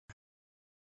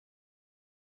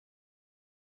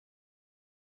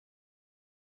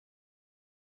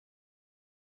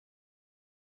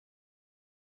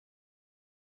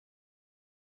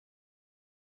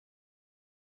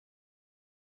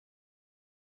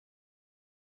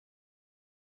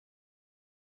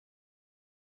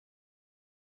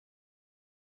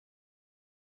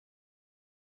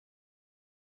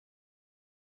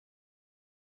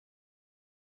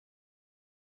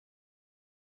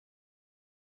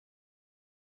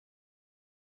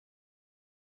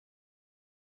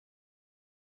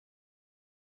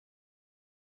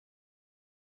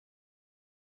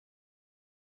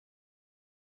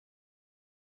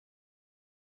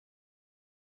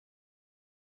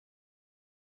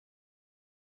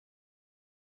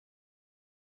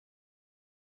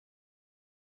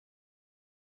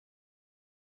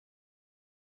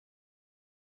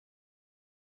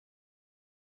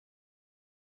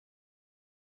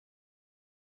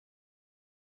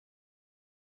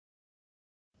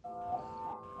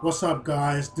What's up,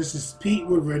 guys? This is Pete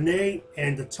with Rene,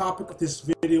 and the topic of this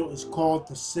video is called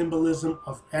the symbolism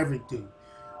of everything.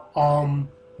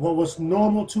 What was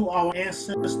normal to our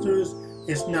ancestors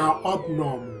is now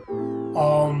abnormal.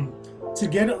 To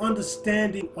get an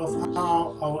understanding of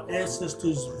how our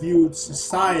ancestors viewed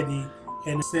society,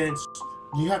 in a sense,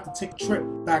 you have to take a trip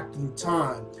back through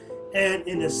time. And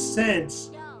in a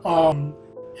sense,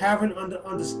 having an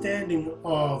understanding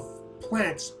of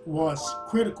plants was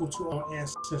critical to our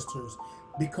ancestors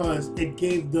because it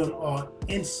gave them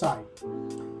insight.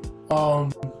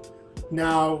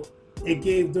 Now, it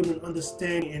gave them an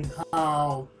understanding in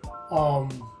how,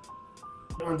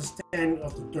 understanding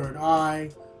of the third eye,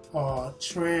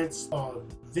 trance,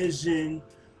 vision,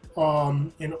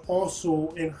 and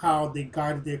also in how they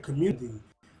guided their community.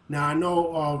 Now, I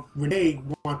know Rene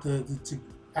wanted to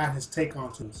add his take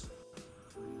on this.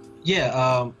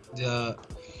 Yeah,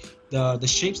 the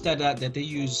shapes that they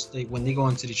use when they go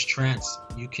into this trance,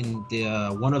 you can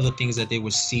one of the things that they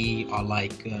would see are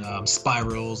like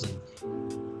spirals and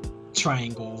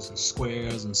triangles and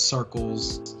squares and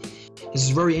circles. This is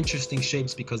very interesting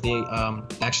shapes because they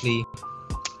actually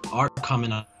are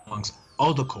common amongst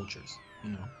all the cultures,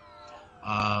 you know,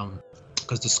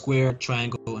 because the square,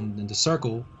 triangle, and the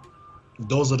circle,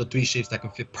 those are the three shapes that can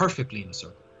fit perfectly in a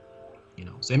circle, you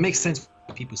know. So it makes sense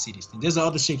when people see these things. There's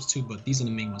other shapes too, but these are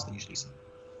the main ones they usually see.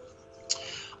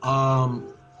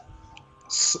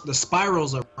 The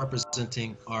spirals are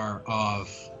representing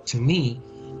to me,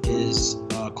 is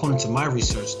according to my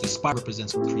research, the spiral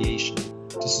represents creation.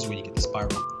 This is where you get the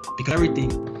spiral, because everything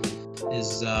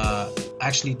is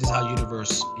actually, this is how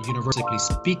universally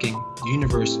speaking, the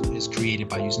universe is created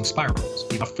by using spirals.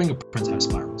 Even our fingerprints have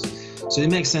spirals. So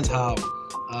it makes sense how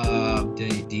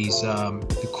these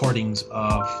recordings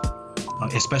of,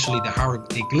 especially the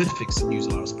hieroglyphics, use a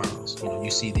lot of spirals. You know,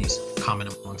 you see these common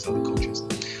amongst other cultures.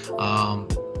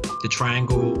 The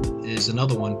triangle is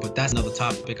another one, but that's another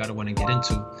topic I don't want to get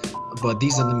into. But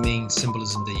these are the main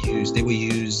symbolism they use. They will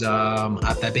use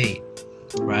atabe,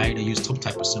 right? They use two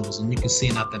type of symbols, and you can see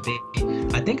in atabe.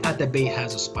 I think atabe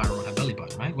has a spiral on her belly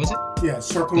button, right? Was it? Yeah,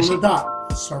 circle and a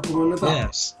dot. Circle and a dot.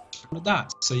 Yes, circle and a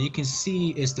dot. So you can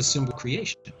see it's the symbol of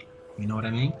creation. You know what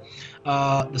I mean?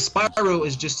 The spiral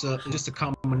is just a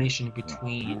combination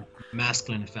between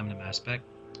masculine and feminine aspect,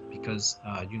 because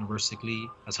universally,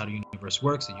 that's how the universe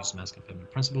works. It uses masculine and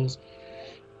feminine principles.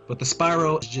 But the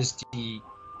spiral is just the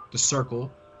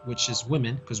circle, which is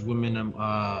women, because women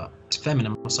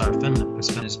feminine. I'm sorry, feminine, because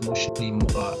feminine is emotionally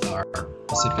are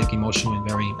specific, emotional, and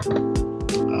very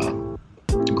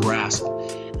grasp.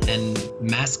 And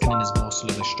masculine is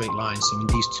mostly a straight line. So when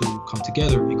these two come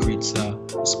together, it creates a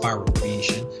spiral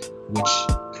creation, which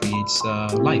creates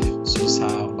life. So this is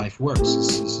how life works.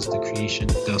 This is the creation,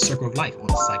 the circle of life, or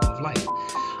the cycle of life.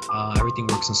 Everything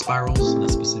works in spirals,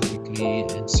 not specifically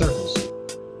in circles.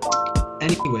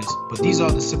 Anyways, but these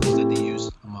are the symbols that they use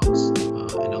amongst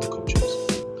in other cultures.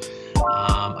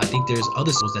 I think there's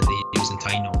other symbols that they use in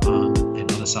Taino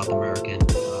and other South American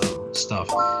stuff.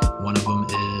 One of them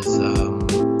is,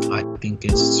 I think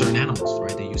it's certain animals,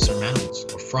 right? They use certain animals,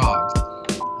 or frogs,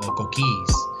 or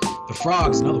gokis. The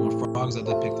frogs, another one. Frogs are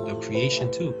depicted of creation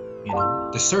too. You know,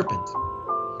 the serpent.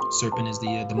 Serpent is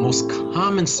the most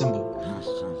common symbol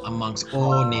amongst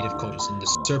all native cultures, and the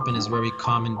serpent is very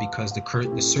common because the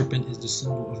serpent is the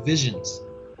symbol of visions.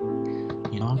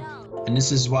 You know, and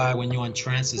this is why when you're in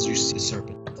trances, you see the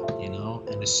serpent. You know,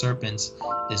 and the serpent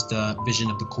is the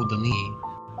vision of the Kundalini.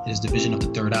 It is the vision of the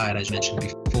third eye, as I mentioned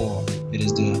before. It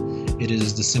is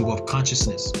the symbol of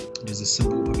consciousness. It is a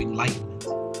symbol of enlightenment.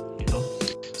 You know,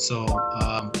 so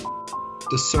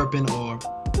the serpent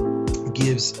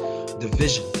gives the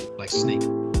vision, like snake.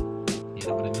 You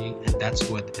know what I mean? And that's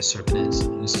what the serpent is.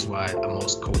 And this is why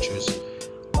most cultures,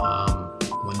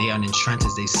 when they are in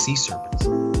trances, they see serpents.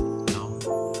 You know,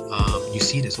 you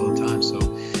see this all the time. So,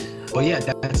 but yeah,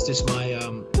 that's just my.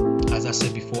 As I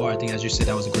said before, I think as you said,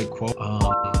 that was a great quote.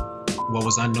 What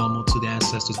was unnormal to the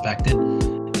ancestors back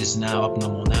then is now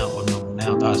abnormal now, or normal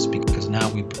now to us, because now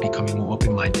we're becoming more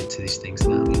open-minded to these things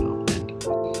now, you know, and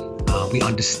we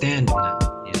understand them now,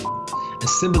 you know. And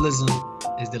symbolism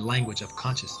is the language of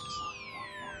consciousness,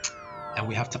 and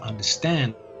we have to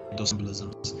understand those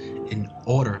symbolisms in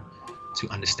order to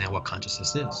understand what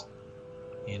consciousness is,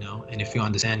 you know. And if you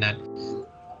understand that,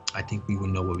 I think we will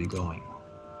know where we're going.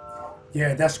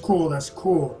 Yeah, that's cool. That's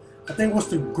cool. I think what's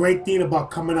the great thing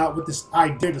about coming out with this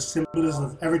idea, the symbolism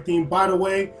of everything. By the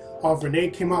way, Rene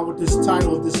came out with this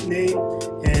title, this name,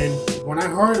 and when I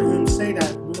heard him say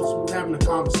that, we were having a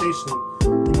conversation.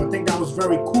 You know, I think that was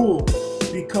very cool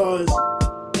because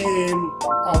in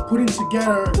putting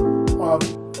together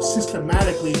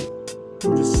systematically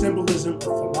through the symbolism of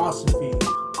philosophy,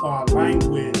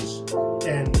 language,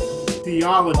 and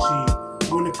theology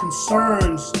when it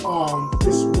concerns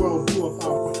this worldview of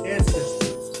our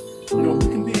ancestors. We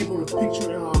can be able to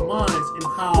picture in our minds and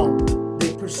how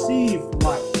they perceive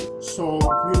life. So,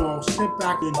 sit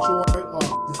back and enjoy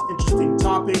this interesting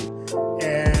topic,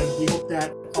 and we hope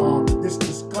that this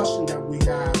discussion that we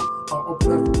have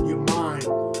open up your mind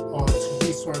to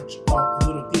research a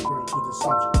little deeper into the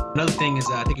subject. Another thing is,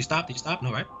 I think you stopped. Did you stop?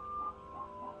 No, right?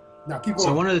 Now keep going.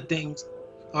 So one of the things,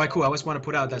 all right, cool. I just want to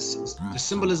put out that the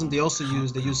symbolism they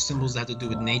use symbols that have to do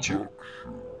with nature,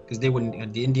 because they were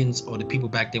the Indians or the people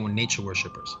back then were nature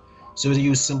worshippers. So they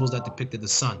used symbols that depicted the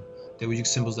sun. They would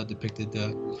use symbols that depicted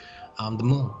the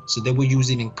moon. So they were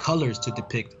using in colors to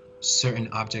depict certain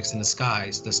objects in the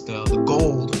skies. That's the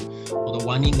gold, or the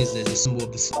waning is the symbol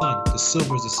of the sun. The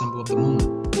silver is the symbol of the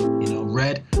moon.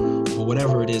 Red or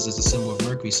whatever it is a symbol of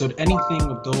Mercury. So anything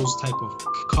of those type of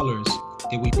colors,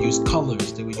 they would use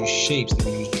colors, they would use shapes,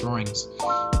 they would use drawings.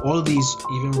 All of these,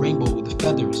 even rainbow with the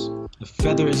feathers. The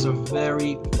feathers are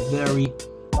very, very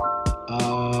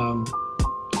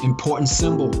important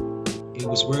symbol. It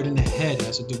was word in the head. It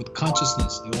has to do with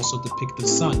consciousness. It also depicts the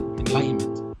sun,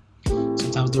 enlightenment.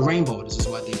 Sometimes the rainbow. This is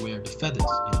why they wear the feathers.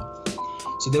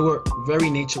 So they were very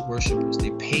nature worshippers.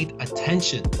 They paid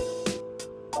attention.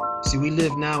 See, we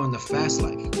live now in the fast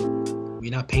life.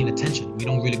 We're not paying attention. We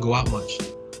don't really go out much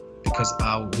because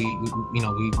we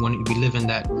live in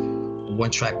that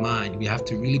one-track mind. We have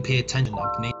to really pay attention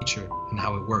to nature and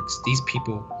how it works. These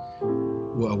people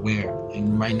were aware,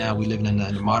 and right now we live in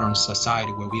a modern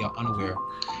society where we are unaware,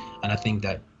 and I think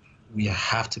that we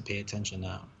have to pay attention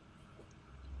now,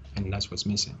 and that's what's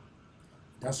missing.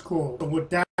 That's cool. So with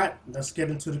that, let's get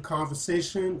into the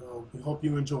conversation. We hope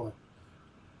you enjoy.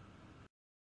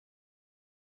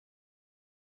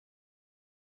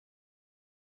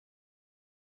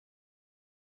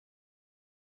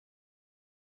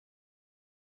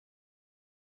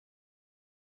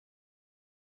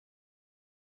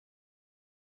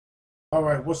 All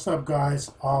right, what's up,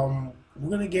 guys? We're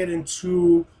gonna get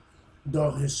into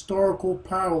the historical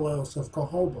parallels of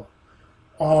Cohoba.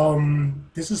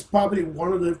 This is probably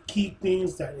one of the key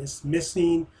things that is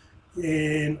missing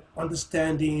in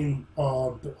understanding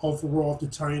the overall the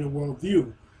Taino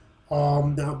worldview.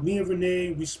 Now, me and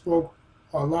Rene, we spoke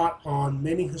a lot on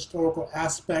many historical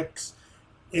aspects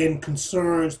in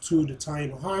concerns to the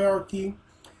Taino hierarchy,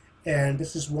 and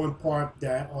this is one part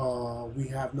that we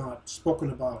have not spoken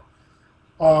about.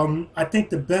 I think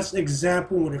the best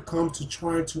example when it comes to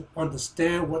trying to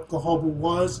understand what Cohoba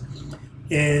was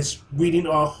is reading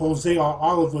Jose R.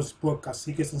 Oliver's book,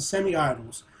 Caciques and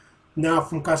Semi-Idols. Now,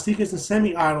 from Caciques and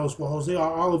Semi-Idols, what Jose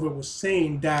R. Oliver was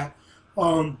saying that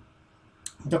the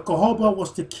Cohoba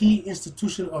was the key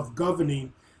institution of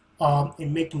governing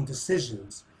and making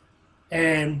decisions.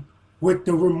 And with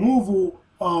the removal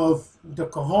of the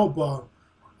Cohoba,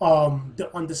 the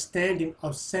understanding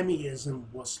of Semiism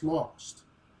was lost.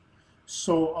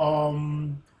 So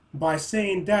by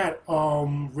saying that,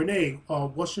 Rene,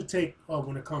 what's your take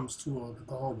when it comes to the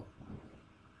Cohoba?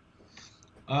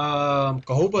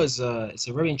 Cohoba is it's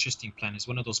a very interesting plant. It's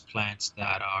one of those plants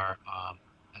that are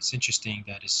it's interesting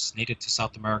that is native to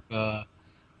South America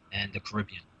and the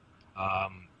Caribbean.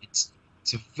 It's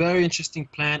a very interesting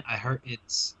plant. I heard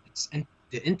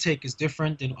the intake is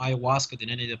different than ayahuasca than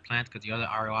any other plant, because the other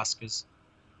ayahuascas,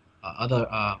 other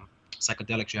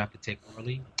psychedelics you have to take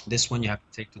orally. This one you have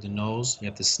to take through the nose. You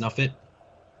have to snuff it.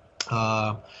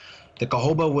 The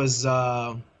Cohoba was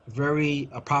very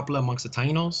popular amongst the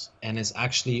Tainos, and is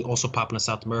actually also popular in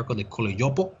South America. They call it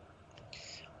yopo.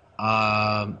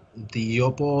 The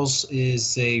yopos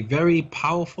is a very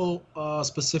powerful,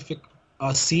 specific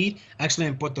seed. Actually,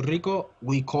 in Puerto Rico,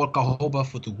 we call Cohoba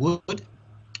for the wood.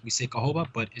 We say Cohoba,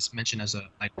 but it's mentioned as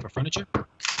for furniture,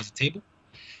 as a table.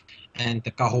 And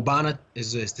the Cahobana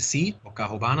is the seed, or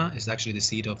Cahobana is actually the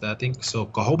seed of that thing. So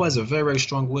Cohoba is a very, very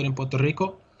strong wood in Puerto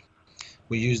Rico.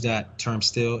 We use that term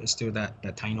still. It's still that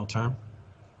Taino term.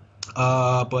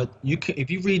 But you can,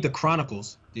 if you read the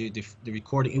chronicles, the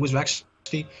recording, it was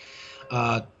actually,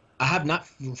 I have not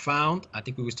found, I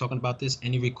think we was talking about this,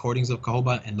 any recordings of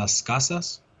Cohoba in Las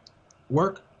Casas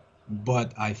work,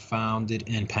 but I found it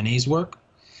in Panay's work.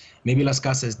 Maybe Las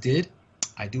Casas did.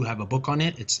 I do have a book on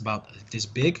it. It's about this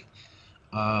big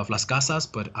of Las Casas,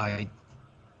 but I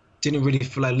didn't really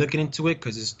feel like looking into it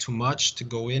because it's too much to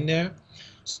go in there.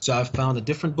 So I found a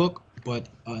different book, but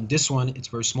this one, it's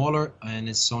very smaller, and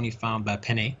it's only found by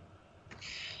Panay.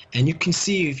 And you can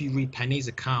see, if you read Panay's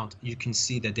account, you can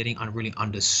see that they didn't really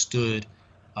understood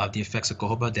the effects of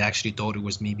Cohoba. They actually thought it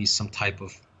was maybe some type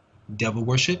of devil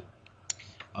worship,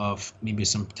 of maybe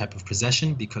some type of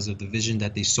possession because of the vision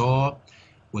that they saw,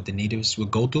 what the natives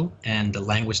would go through, and the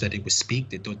language that they would speak.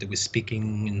 They thought they were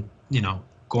speaking and,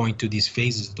 going through these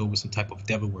phases. There was some type of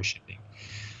devil worshiping.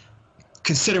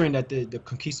 Considering that the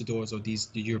conquistadors or the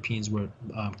Europeans were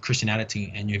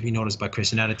Christianity, and if you notice by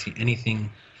Christianity, anything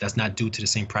that's not due to the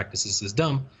same practices as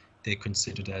them, they're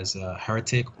considered as a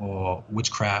heretic or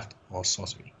witchcraft or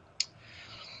sorcery.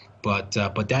 But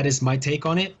that is my take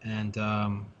on it, and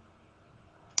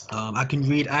I can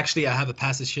read. Actually, I have a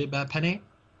passage here by Pene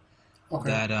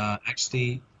that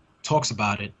actually talks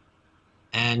about it,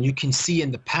 and you can see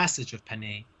in the passage of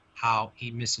Pene how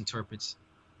he misinterprets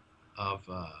of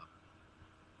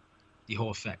the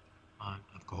whole effect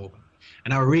of Cohoba.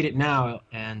 And I'll read it now,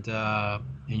 and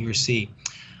you'll see.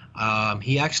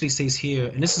 He actually says here,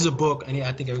 and this is a book, and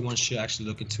I think everyone should actually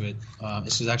look into it.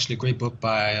 This is actually a great book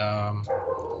by.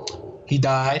 He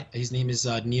died. His name is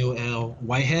Neil L.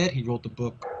 Whitehead. He wrote the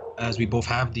book, as we both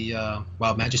have, the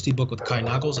Wild Majesty book with Kai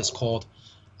Nagels. It's called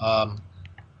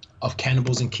Of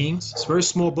Cannibals and Kings. It's a very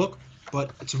small book,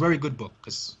 but it's a very good book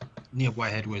because Neil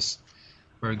Whitehead was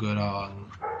very good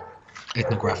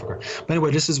ethnographer. But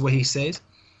anyway, this is what he says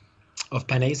of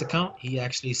Pane's account. He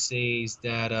actually says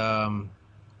that,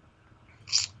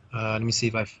 let me see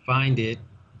if I find it.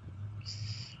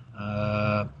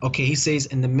 Okay, he says,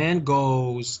 and the man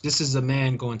goes, this is a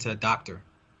man going to a doctor,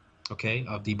 okay,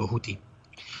 of the Bahuti.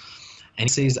 And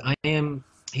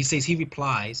he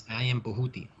replies, I am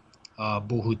Bahuti,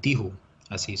 Bahutihu,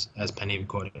 as Pane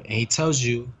recorded it. And he tells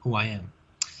you who I am.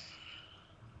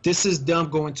 This is them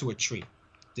going to a tree.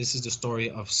 This is the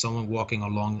story of someone walking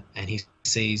along, and he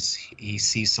says he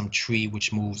sees some tree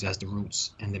which moves as the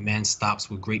roots. And the man stops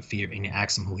with great fear, and he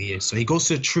asks him who he is. So he goes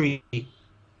to a tree, and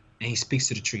he speaks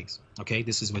to the trees. Okay,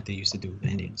 this is what they used to do, the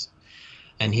Indians.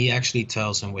 And he actually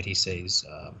tells him what he says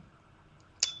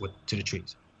to the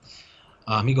trees.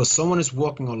 He goes, someone is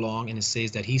walking along, and it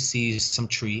says that he sees some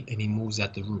tree, and he moves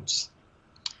at the roots.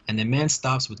 And the man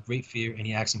stops with great fear, and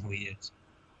he asks him who he is.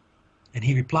 And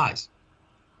he replies,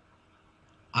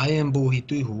 I am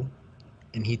Buhituhu,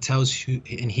 and he tells you,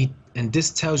 and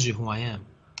this tells you who I am.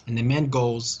 And the man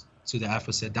goes to the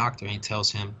aforesaid doctor, and he tells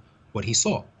him what he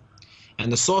saw. And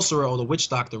the sorcerer or the witch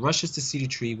doctor rushes to see the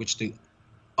tree which the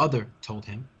other told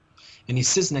him, and he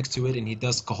sits next to it, and he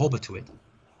does Cohoba to it,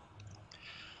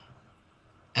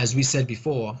 as we said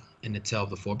before in the tale of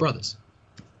the four brothers.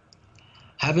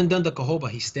 Having done the Cohoba,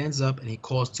 he stands up and he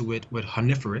calls to it with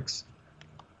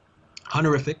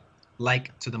honorific,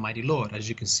 like to the mighty Lord. As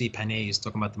you can see, Pane is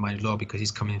talking about the mighty Lord because he's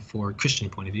coming for a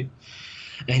Christian point of view.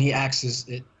 And he asks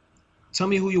it, tell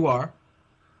me who you are,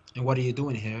 and what are you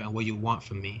doing here, and what you want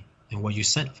from me, and what you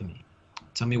sent for me.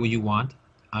 Tell me what you want.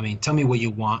 Tell me what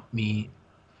you want me.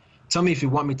 Tell me if you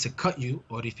want me to cut you,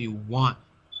 or if you want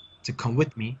to come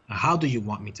with me, and how do you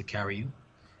want me to carry you?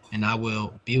 And I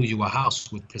will build you a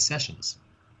house with possessions.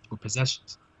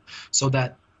 So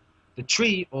that the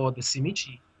tree or the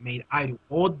simichi made idol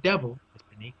or devil, as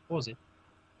Pene calls it,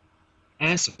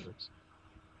 answers,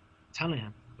 telling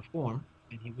him the form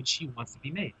in which he wants to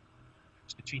be made,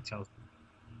 which the tree tells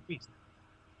him.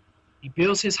 He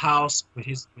builds his house with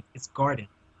its garden,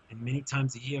 and many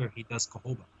times a year he does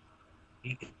Cohoba.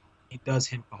 He does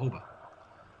him Cohoba.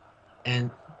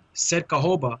 And said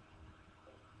Cohoba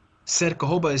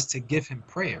is to give him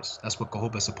prayers. That's what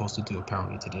Cohoba is supposed to do,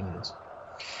 apparently, to the Indians.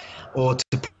 Or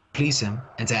to please him,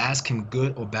 and to ask him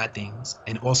good or bad things,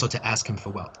 and also to ask him for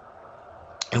wealth.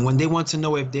 And when they want to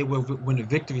know if they will win a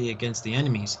victory against the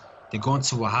enemies, they go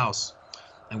into a house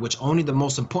in which only the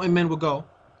most important men will go,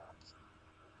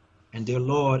 and their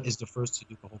Lord is the first to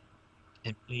do Cohoba.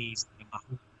 And please, I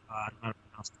don't know how to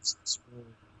pronounce this word.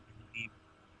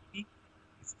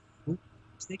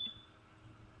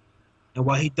 And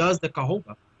while he does the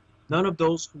Cohoba, none of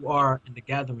those who are in the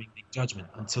gathering make judgment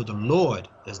until the Lord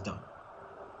is done.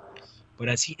 But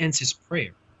as he ends his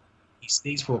prayer, he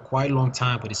stays for a quite long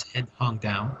time with his head hung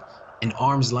down and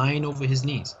arms lying over his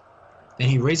knees. Then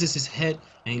he raises his head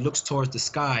and he looks towards the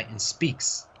sky and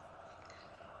speaks.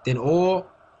 Then all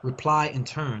reply in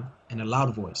turn in a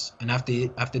loud voice. And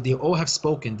after they all have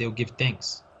spoken, they'll give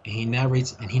thanks. And he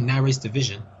narrates the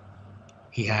vision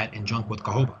he had and drunk with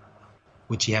Cohoba,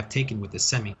 which he have taken with the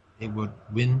semi. They would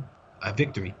win a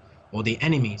victory, or the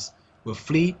enemies will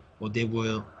flee, or there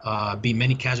will be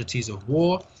many casualties of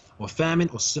war or famine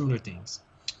or similar things,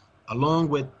 along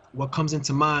with what comes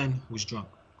into mind who's drunk.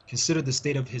 Consider the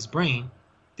state of his brain.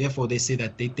 Therefore, they say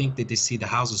that they think that they see the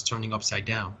houses turning upside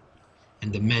down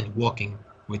and the men walking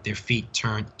with their feet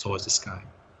turned towards the sky.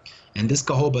 And this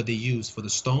Cohoba they use for the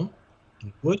stone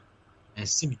and wood and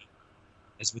simony,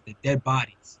 as with the dead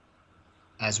bodies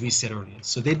as we said earlier.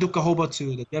 So they do Cohoba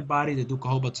to the dead body, they do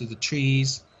Cohoba to the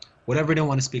trees, whatever they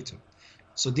want to speak to.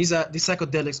 So these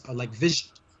psychedelics are like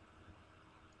vision.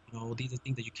 You know, these are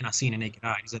things that you cannot see in the naked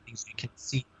eye. These are things you can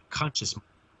see in conscious mind.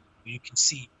 You can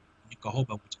see in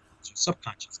Cohoba, which is your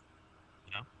subconscious.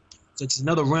 You know, so it's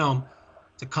another realm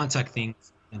to contact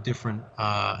things in a different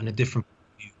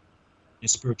view, in a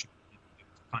spiritual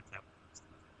contact.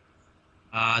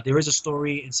 There is a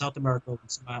story in South America when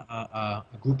a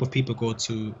group of people go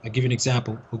to, I'll give you an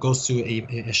example, who goes to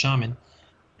a shaman,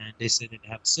 and they said that they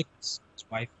have a sickness. His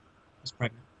wife was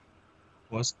pregnant, of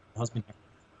course, the husband had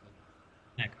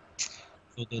a neck.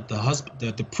 So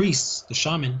the priest, the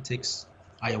shaman, takes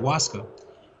ayahuasca,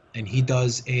 and he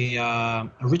does a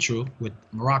ritual with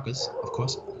maracas, of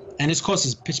course, and his course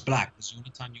is pitch black. It's the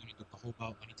only time you do the whole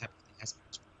about any type of thing has to be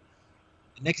pitch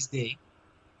black. The next day,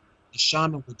 the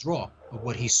shaman would draw of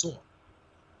what he saw.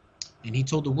 And he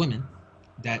told the woman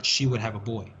that she would have a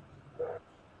boy.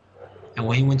 And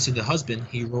when he went to the husband,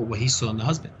 he wrote what he saw in the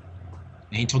husband.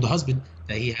 And he told the husband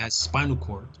that he has spinal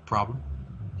cord problem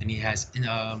and he has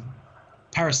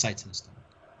parasites in his stomach.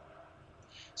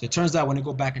 So it turns out when they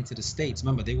go back into the States,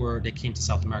 remember they came to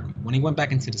South America. When he went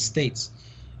back into the States,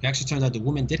 it actually turns out the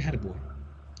woman did have a boy.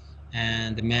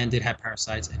 And the man did have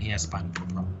parasites and he has spinal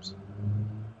cord problems.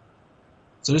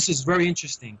 So this is very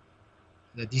interesting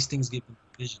that these things give them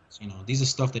visions. You know, these are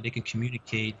stuff that they can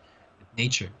communicate with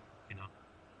nature. You know,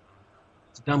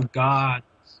 to them, gods,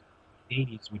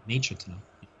 deities with nature to them.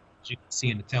 As you can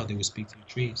see in the tale, they would speak to the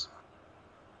trees,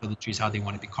 tell the trees how they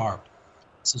want to be carved.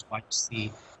 This is why you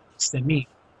see semi.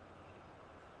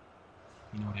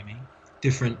 You know what I mean?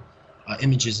 Different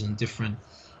images and different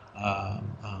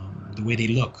the way they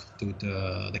look,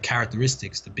 the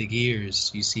characteristics, the big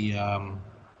ears. You see.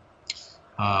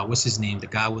 What's his name? The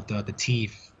guy with the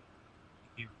teeth.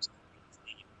 You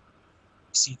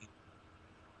see the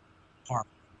part.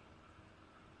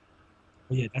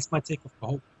 But yeah, that's my take of the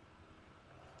whole.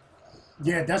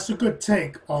 Yeah, that's a good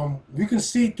take. We can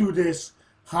see through this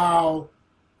how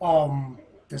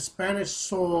the Spanish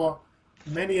saw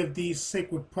many of these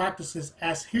sacred practices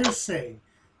as hearsay,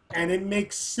 and it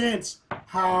makes sense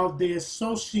how they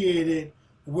associated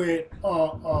with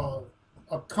a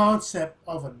concept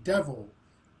of a devil,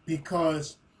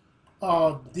 because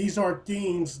these are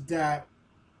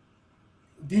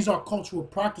cultural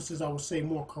practices, I would say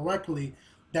more correctly,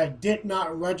 that did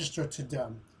not register to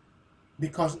them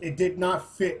because it did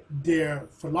not fit their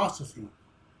philosophy.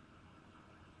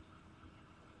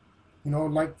 You know,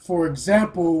 like for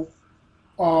example,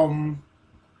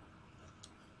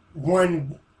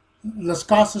 when Las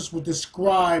Casas would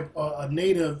describe a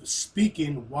native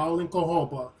speaking while in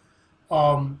Cohoba,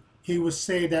 he would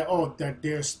say that that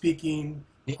they're speaking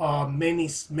many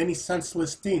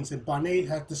senseless things, and Bane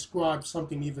had described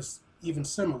something even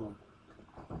similar.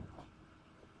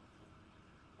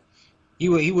 He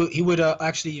would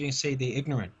actually even say they're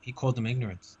ignorant. He called them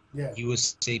ignorant. Yeah. He would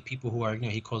say people who are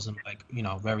ignorant. He calls them like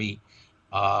very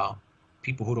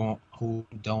people who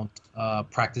don't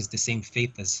practice the same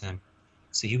faith as him.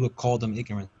 So he would call them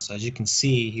ignorant. So as you can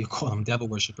see, he would call them devil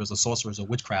worshippers or sorcerers or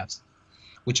witchcrafts,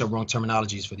 which are wrong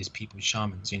terminologies for these people,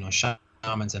 shamans. You know,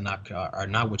 shamans are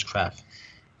not witchcraft.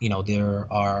 You know,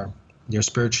 they're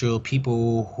spiritual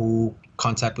people who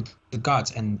contact with the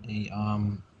gods, and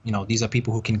you know, these are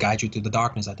people who can guide you through the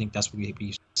darkness. I think that's what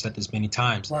we said this many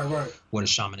times. Right. What is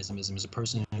shamanism? Is a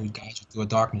person who guides you through a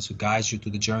darkness, who guides you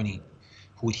through the journey,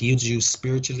 who heals you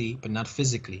spiritually but not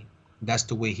physically. That's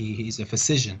the way he's a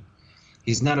physician.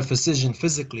 He's not a physician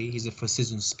physically, he's a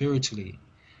physician spiritually.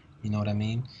 You know what I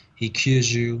mean? He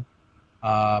cures you,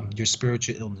 your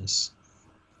spiritual illness.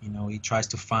 You know, he tries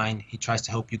to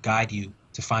help you, guide you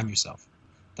to find yourself.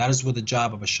 That is what the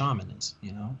job of a shaman is,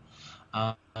 you know?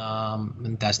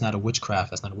 And that's not a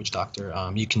witchcraft, that's not a witch doctor.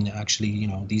 You can actually, you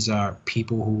know, these are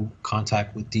people who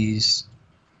contact with these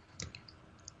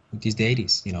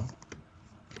deities, you know?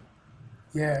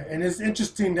 Yeah, and it's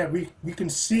interesting that we can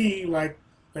see, like,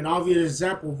 an obvious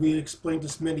example, we explained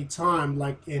this many times,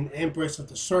 like in Embrace of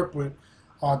the Serpent,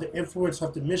 the influence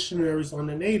of the missionaries on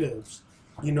the natives,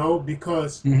 you know,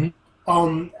 because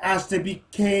as they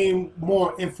became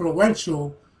more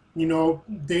influential, you know,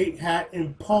 they had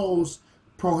imposed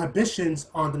prohibitions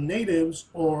on the natives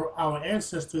or our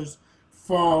ancestors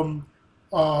from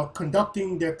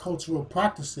conducting their cultural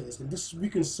practices. And this, we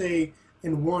can say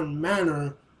in one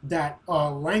manner, that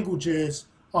languages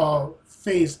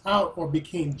phased out or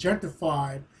became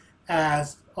gentrified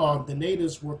as the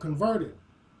natives were converted.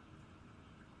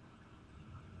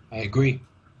 I agree.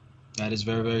 That is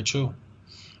very, very true.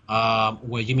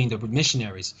 Well, you mean the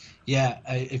missionaries? Yeah.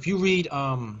 If you read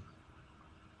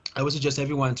I would suggest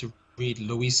everyone to read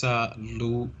Luisa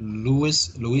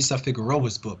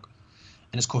Figueroa's book,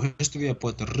 and it's called History of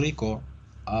Puerto Rico.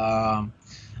 Um,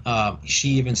 she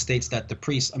even states that the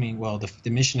priests, I mean, well, the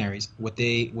missionaries,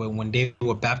 when they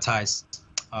were baptized,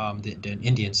 the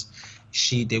Indians,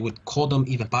 they would call them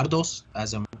even pardos,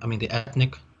 I mean,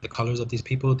 the colors of these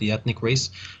people, the ethnic race.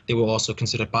 They were also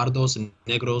considered pardos and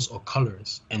negros, or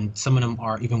colors, and some of them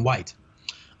are even white.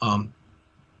 Um,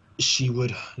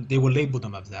 they would label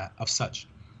them of such,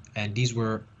 and these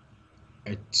were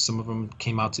some of them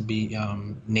came out to be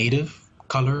native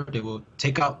color. They will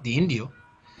take out the indio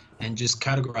and just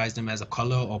categorize them as a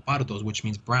color, or pardos, which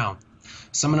means brown.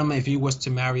 Some of them, if you was to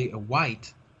marry a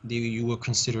white, you will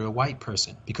consider a white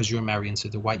person because you're marrying to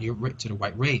the white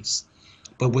race.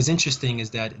 But what's interesting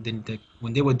is that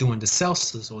when they were doing the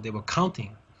census, or they were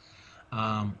counting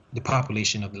the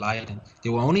population of the Latin,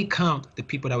 they will only count the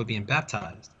people that were being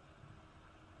baptized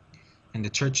in the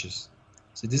churches.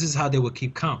 So this is how they would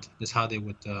keep count. This is how they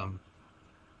would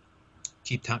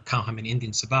count how many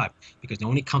Indians survived, because they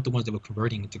only count the ones that were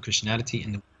converting into Christianity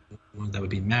and the ones that were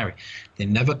being married. They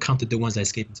never counted the ones that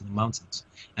escaped into the mountains.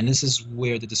 And this is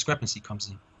where the discrepancy comes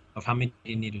in of how many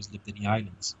natives lived in the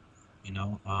islands.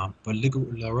 But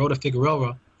La Roda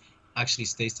Figueroa actually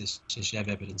states this. She have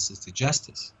evidence to suggest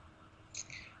this.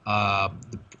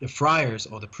 The friars,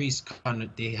 or the priests,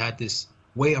 they had this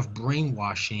way of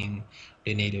brainwashing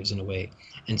the natives in a way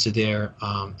into their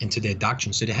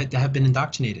doctrine. So they have been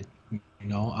indoctrinated.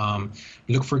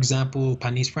 Look, for example,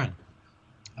 Panay's friend.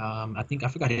 I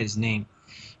forgot his name,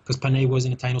 because Panay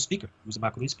wasn't a Taino speaker. He was a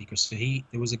Bakurui speaker. So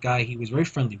there was a guy he was very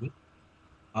friendly with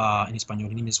in Espanol.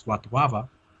 His name is Watuava.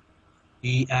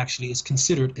 He actually is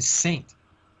considered a saint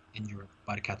in Europe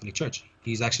by the Catholic Church.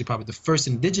 He's actually probably the first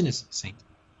indigenous saint,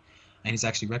 and he's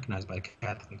actually recognized by the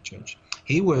Catholic Church.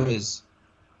 He was,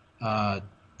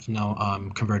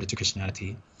 converted to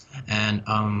Christianity, and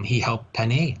he helped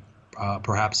Panay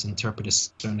perhaps interpret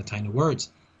certain Taino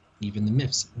words, even the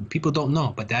myths. And people don't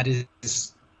know, but that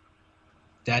is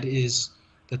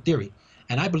the theory,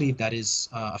 and I believe that is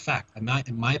a fact. In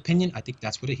my opinion, I think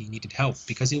that's what he needed help,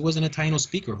 because he wasn't a Taino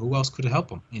speaker. Who else could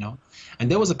help him? And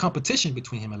there was a competition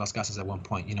between him and Las Casas at one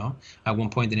point. At one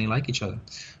point they didn't like each other.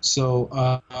 So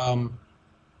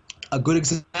a good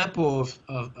example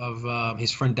of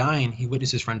his friend dying, he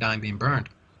witnessed his friend dying, being burned,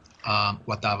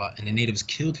 Watava, and the natives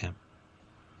killed him,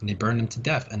 and they burned him to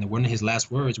death. And one of his last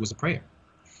words was a prayer.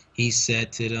 He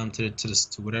said to them, to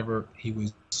whatever he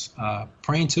was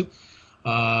praying to,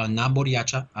 "Na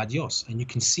boriacha, adios." And you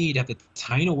can see that the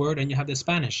Taino word, and you have the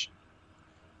Spanish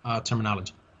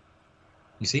terminology.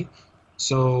 You see,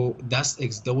 so that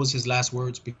was his last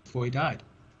words before he died,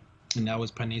 and that was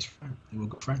Panay's friend. They were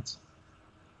good friends.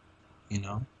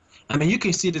 I mean, you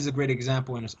can see there's a great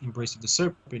example in Embrace of the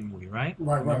Serpent movie, right?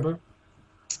 Right. Remember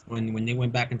when they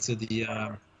went back into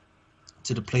the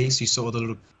place, you saw the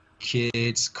little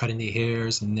kids cutting their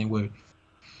hairs, and they were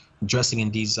dressing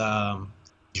in these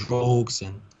robes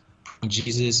and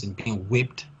Jesus, and being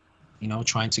whipped,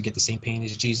 trying to get the same pain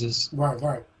as Jesus.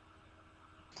 Right.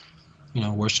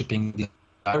 Worshiping.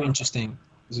 Very interesting.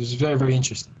 It was very, very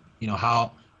interesting.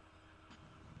 How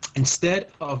instead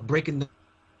of breaking them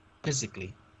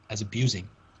physically as abusing,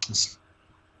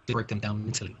 they break them down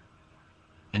mentally.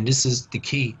 And this is the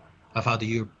key of how the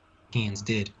Europeans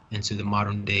did into the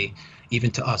modern day,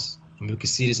 even to us. I mean, we can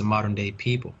see this in modern day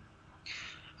people.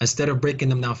 Instead of breaking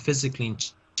them down physically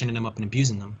and chaining them up and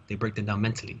abusing them, they break them down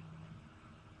mentally.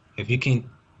 If you can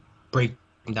break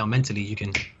them down mentally, you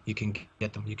can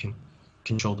get them, you can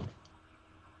control them.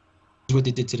 This is what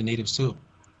they did to the natives too,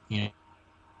 and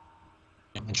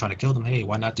try to kill them. Hey,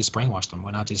 why not just brainwash them?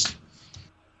 Why not just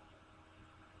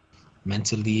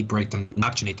mentally break them,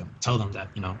 indoctrinate them, tell them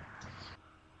that,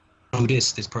 do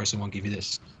this person won't give you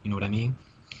this. You know what I mean?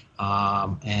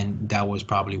 And that was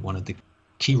probably one of the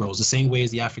key roles. The same way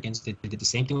as the Africans, they did the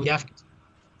same thing with the Africans.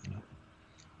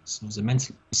 So it was a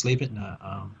mental enslavement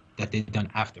that they done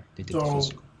after they did the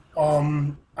physical.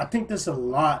 I think there's a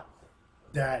lot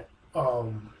that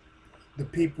the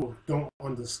people don't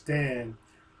understand,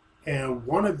 and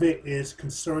one of it is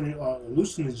concerning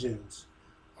hallucinogens.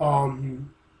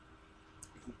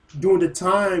 During the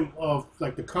time of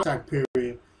the contact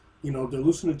period, the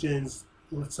hallucinogens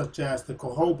such as the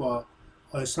Cohoba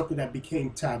is something that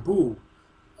became taboo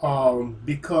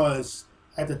because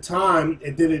at the time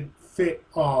it didn't fit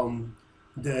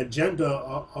the agenda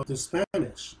of the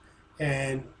Spanish.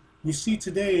 And you see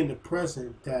today in the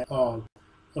present that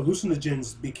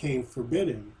hallucinogens became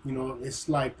forbidden. It's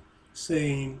like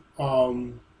saying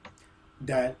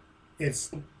that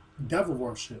it's devil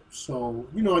worship. So,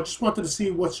 I just wanted to see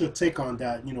what's your take on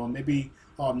that. Maybe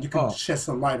You could Oh, shed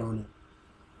some light on it.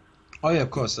 oh yeah, of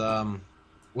course. Well,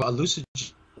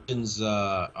 hallucinogens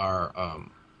are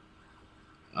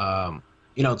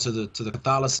to the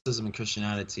Catholicism and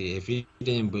Christianity. If you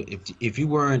didn't, if you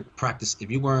weren't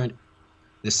if you weren't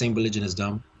the same religion as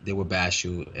them, they would bash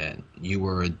you, and you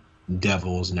were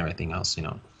devils and everything else, you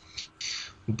know.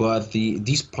 But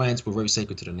these plants were very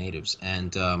sacred to the natives,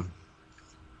 and the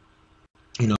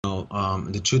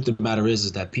truth of the matter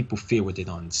is that people fear what they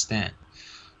don't understand.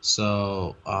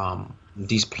 So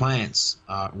these plants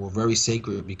were very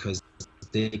sacred because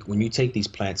when you take these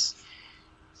plants,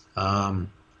 um,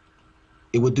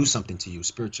 it would do something to you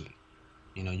spiritually.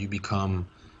 You know, you become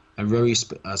a very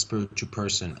spiritual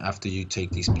person after you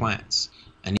take these plants.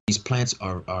 And these plants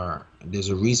there's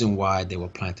a reason why they were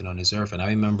planted on this earth. And I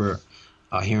remember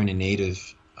hearing a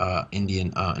native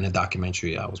Indian in a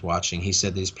documentary I was watching. He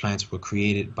said these plants were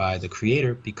created by the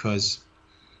creator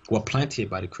planted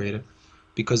by the creator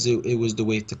because it was the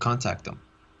way to contact them.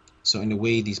 So in a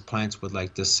way, these plants were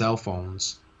like the cell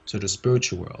phones to the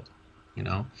spiritual world, you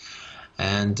know.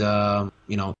 And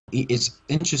it's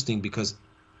interesting because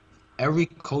every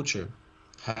culture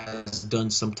has done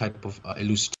some type of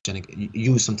use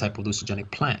some type of hallucinogenic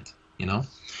plant. You know,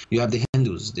 you have the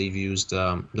Hindus; they've used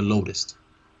the lotus,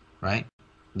 right?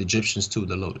 The Egyptians too,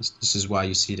 the lotus. This is why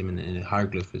you see them in the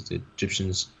hieroglyphs. The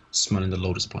Egyptians smelling the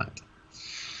lotus plant.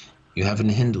 You have in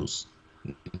the Hindus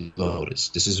lotus.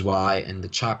 This is why in the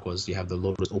chakras you have the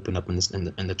lotus open up in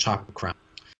the chakra crown,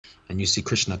 and you see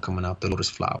Krishna coming out the lotus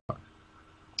flower.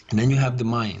 And then you have the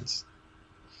Mayans,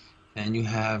 and you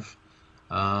have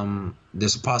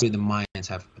there's possibly the Mayans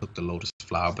have took the lotus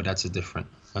flower, but that's a different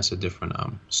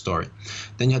story.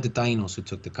 Then you have the Tainos who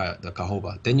took the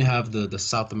Cohoba. Then you have the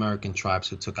South American tribes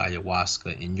who took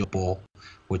ayahuasca in Yopo,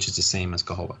 which is the same as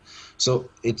Cohoba. So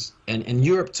it's and in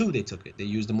Europe too they took it. They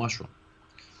used the mushroom.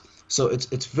 So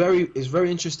it's very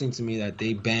interesting to me that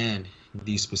they banned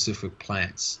these specific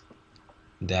plants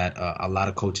that a lot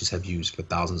of cultures have used for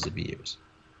thousands of years.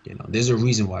 You know, there's a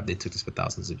reason why they took this for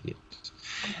thousands of years.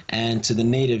 And to the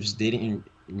natives, they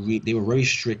were very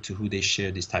strict to who they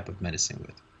shared this type of medicine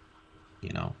with.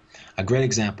 You know, a great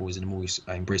example is in the movie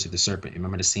Embrace of the Serpent.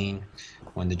 Remember the scene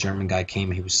when the German guy came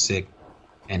and he was sick,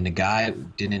 and the guy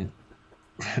didn't.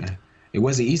 It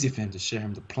wasn't easy for him to share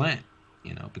him the plant,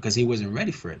 you know, because he wasn't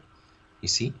ready for it. You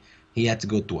see, he had to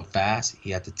go through a fast. He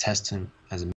had to test him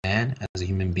as a man, as a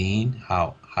human being,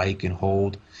 how he can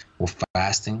hold with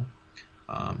fasting.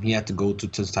 He had to go through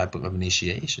this type of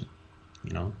initiation,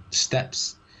 you know,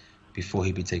 steps before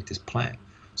he would take this plant.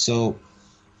 So,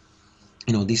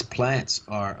 you know, these plants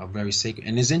are very sacred.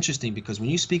 And it's interesting because when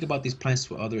you speak about these plants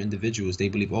to other individuals, they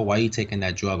believe, oh, why are you taking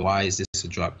that drug? Why is this a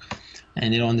drug?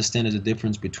 And they don't understand there's a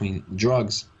difference between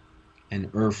drugs and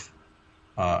earth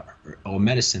or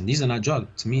medicine. These are not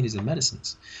drugs. To me, these are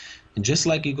medicines. And just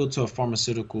like you go to a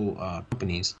pharmaceutical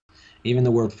companies, even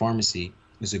the word pharmacy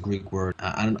is a Greek word.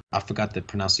 I forgot the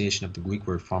pronunciation of the Greek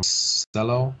word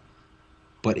pharmacello,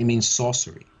 but it means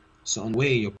sorcery. So in a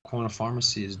way, your corner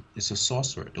pharmacy is a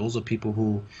sorcerer. Those are people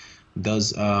who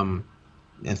does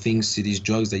things to these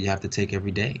drugs that you have to take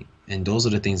every day. And those are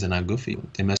the things that are not good for you.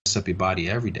 They mess up your body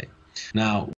every day.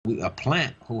 Now, a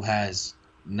plant who has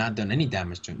not done any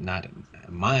damage to, not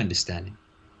my understanding,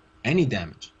 any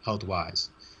damage health-wise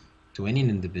to any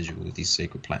individual with these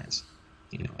sacred plants,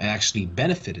 you know, it actually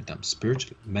benefited them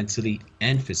spiritually, mentally,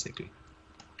 and physically.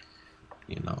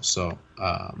 You know, so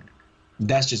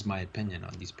that's just my opinion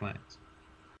on these plants.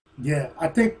 Yeah, I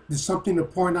think there's something to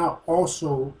point out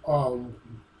also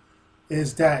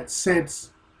is that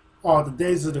since the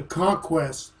days of the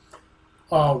conquest,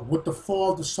 with the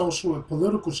fall of the social and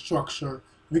political structure,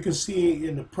 we can see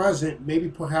in the present, maybe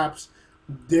perhaps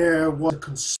there was a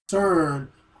concern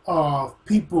of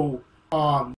people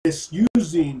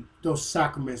misusing those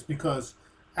sacraments because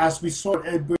as we saw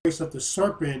in Embrace of the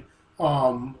Serpent,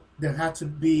 there had to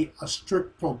be a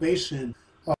strict probation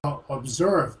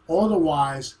observed.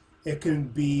 Otherwise, it can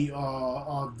be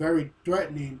very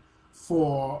threatening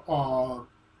for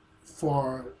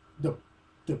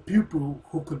the pupil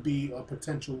who could be a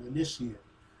potential initiate.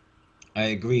 I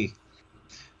agree.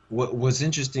 What's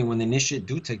interesting when the initiate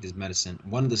do take this medicine,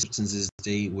 one of the substances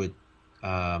they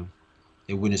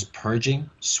witness purging,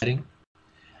 sweating,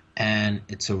 and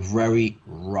it's a very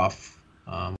rough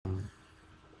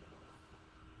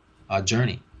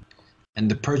journey. And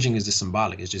the purging is the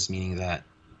symbolic. It's just meaning that,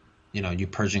 you know, you're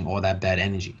purging all that bad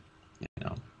energy, you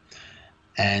know.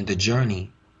 And the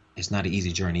journey is not an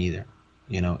easy journey either.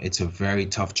 You know, it's a very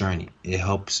tough journey. It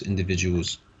helps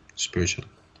individuals spiritually.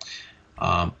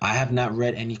 I have not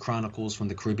read any chronicles from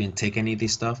the Caribbean take any of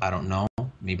this stuff. I don't know.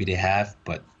 Maybe they have,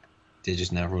 but They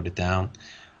just never wrote it down.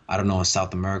 I don't know in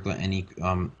South America any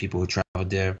people who traveled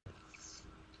there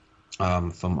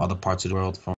from other parts of the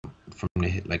world from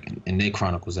the like in their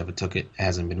chronicles ever took it. It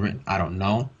hasn't been written. I don't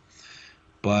know,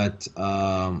 but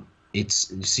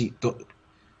it's you see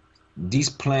these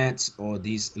plants or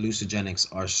these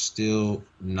hallucinogenics are still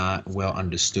not well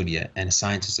understood yet, and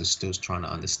scientists are still trying to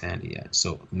understand it yet.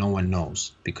 So no one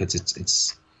knows because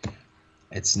it's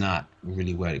not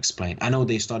really well explained. I know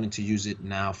they're starting to use it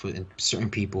now for certain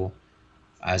people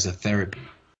as a therapy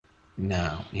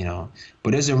now,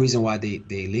 but there's a reason why they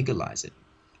legalize it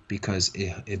because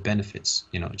it benefits,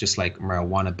 just like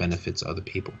marijuana benefits other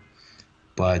people.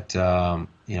 But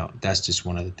that's just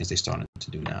one of the things they're starting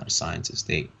to do now. The scientists,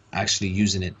 they actually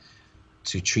using it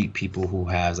to treat people who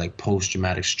have like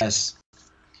post-traumatic stress,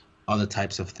 other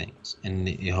types of things, and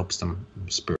it helps them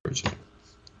spiritually.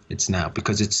 It's now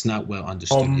because it's not well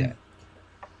understood yet.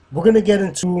 We're gonna get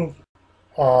into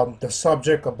the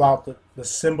subject about the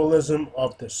symbolism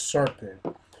of the serpent.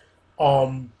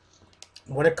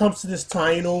 When it comes to this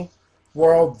Taino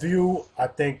worldview, I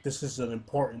think this is an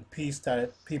important piece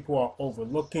that people are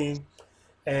overlooking,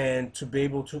 and to be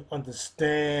able to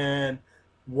understand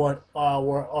what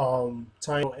our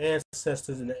Taino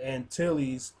ancestors in the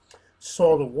Antilles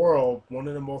saw the world, one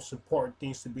of the most important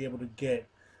things to be able to get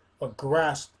a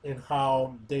grasp in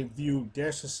how they viewed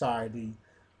their society,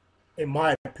 in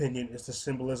my opinion, is the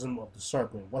symbolism of the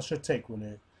serpent. What's your take,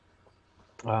 Rene?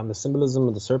 The symbolism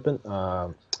of the serpent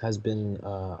has been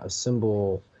a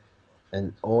symbol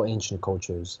in all ancient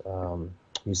cultures.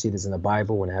 You see this in the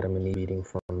Bible when Adam and Eve eating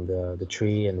from the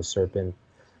tree and the serpent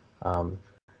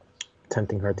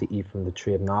tempting her to eat from the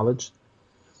tree of knowledge.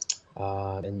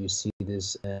 And you see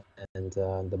this and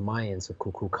the Mayans of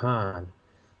Kukulkan. You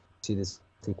see this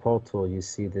in Quetzal. You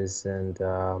see this and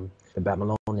the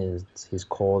Babylonians. He's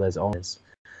called as Onis.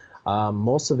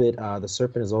 Most of it, the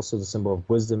serpent is also the symbol of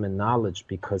wisdom and knowledge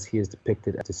because he is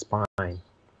depicted as the spine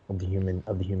of the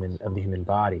human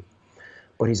body.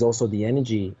 But he's also the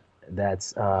energy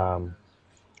that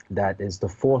is the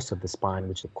force of the spine,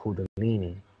 which is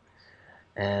Kundalini.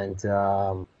 And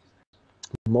the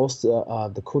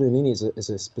Kundalini is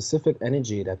a specific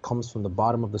energy that comes from the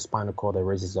bottom of the spinal cord that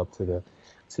raises up to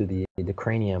the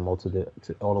cranium or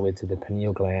all the way to the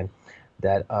pineal gland.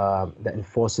 That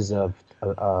enforces a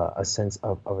sense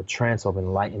of a trance of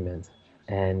enlightenment.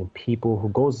 And people who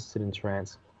goes into the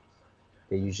trance,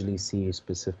 they usually see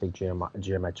specific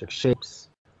geometric shapes.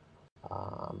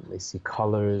 They see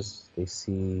colors. They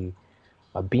see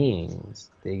beings.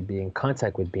 They be in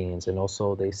contact with beings, and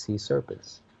also they see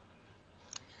serpents.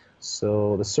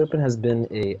 So the serpent has been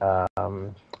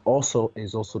also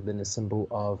been a symbol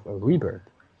of a rebirth.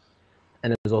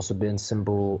 And it has also been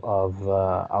symbol of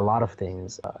a lot of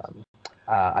things.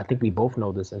 I think we both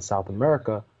know this in South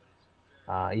America.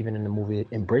 Even in the movie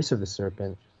Embrace of the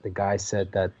Serpent, the guy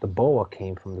said that the boa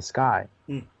came from the sky.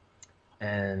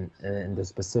 And the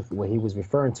specific, what he was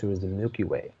referring to is the Milky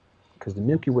Way. Because the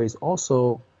Milky Way is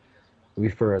also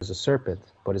referred as a serpent,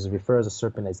 but is referred as a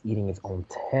serpent as eating its own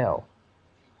tail.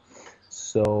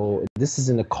 So this is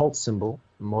an occult symbol.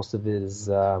 Most of it is...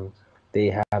 they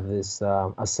have this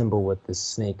a symbol with this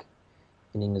snake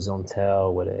eating his own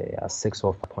tail with a 6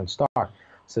 or 5-point star.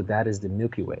 So that is the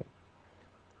Milky Way.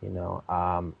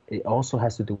 It also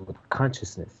has to do with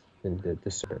consciousness in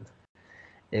the serpent.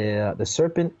 The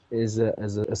serpent is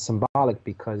a symbolic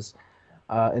because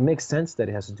it makes sense that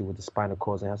it has to do with the spinal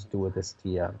cord. It has to do with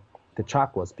the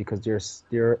chakras because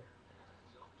there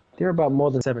are about more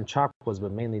than 7 chakras,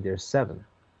 but mainly there's 7.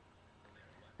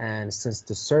 And since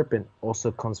the serpent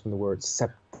also comes from the word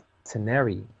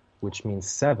septenary, which means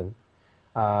 7,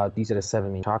 these are the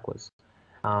 7 main chakras.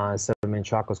 7 main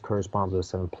chakras correspond to the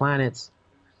 7 planets,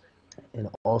 and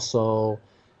also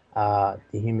the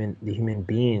human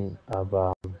being of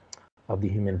the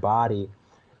human body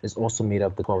is also made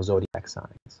of the 12 zodiac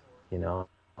signs,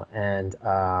 and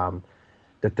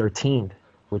the 13th,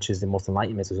 which is the most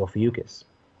enlightenment, is Ophiuchus,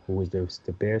 who is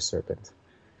the bear serpent.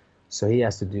 So he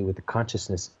has to do with the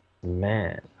consciousness of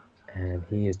man, and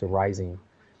he is the rising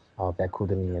of that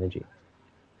Kundalini energy,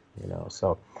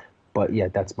 So, but yeah,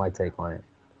 that's my take on it.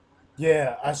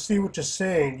 Yeah, I see what you're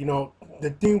saying. The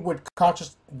thing with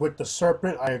the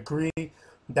serpent, I agree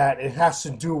that it has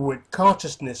to do with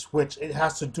consciousness, which it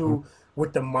has to do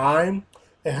with the mind.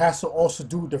 It has to also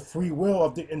do with the free will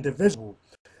of the individual.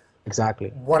 Exactly.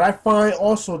 What I find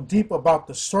also deep about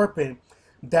the serpent,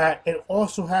 that it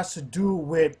also has to do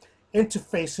with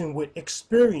interfacing with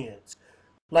experience.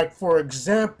 Like, for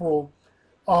example,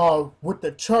 with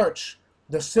the church,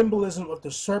 the symbolism of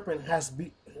the serpent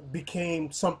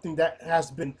became something that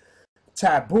has been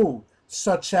taboo.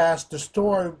 such as the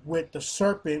story with the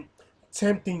serpent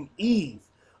tempting Eve.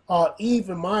 Eve,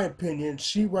 in my opinion,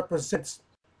 she represents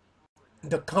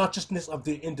the consciousness of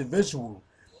the individual.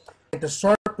 And the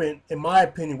serpent, in my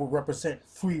opinion, will represent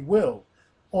free will,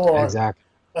 or Exactly.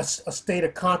 a state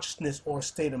of consciousness or a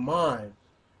state of mind.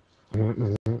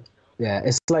 Mm-hmm. Yeah,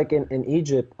 it's like in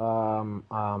Egypt.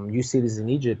 You see this in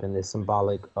Egypt, and it's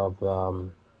symbolic of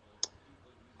the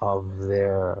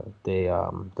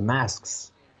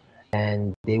masks,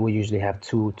 and they would usually have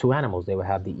two animals. They would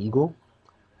have the eagle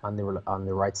on the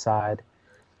right side,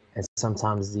 and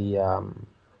sometimes the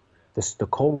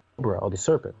cobra or the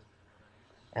serpent,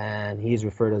 and he is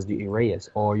referred as the Uraeus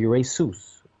or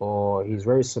Uraeus, or he's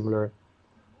very similar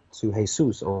to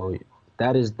Jesus, or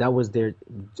that was their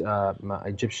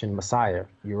Egyptian Messiah,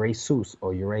 Uraeus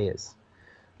or Uraeus,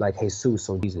 like Jesus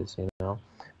or Jesus, you know.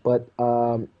 But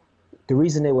the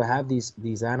reason they would have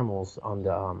these animals on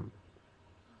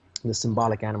the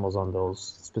symbolic animals on those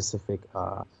specific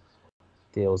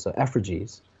those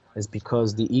effigies is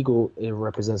because the eagle, it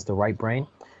represents the right brain,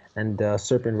 and the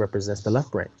serpent represents the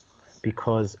left brain,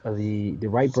 because of the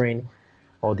right brain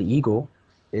or the eagle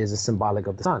is a symbolic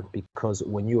of the sun, because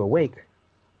when you awake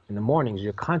in the mornings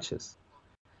you're conscious,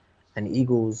 and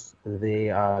eagles, they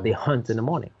hunt in the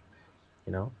morning,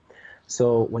 you know.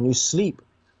 So when you sleep,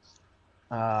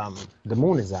 the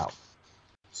moon is out,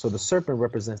 so the serpent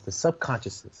represents the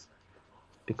subconsciousness,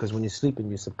 because when you're sleeping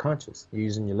you're subconscious, you're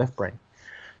using your left brain.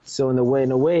 So in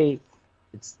a way,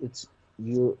 it's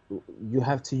you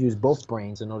have to use both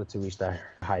brains in order to reach that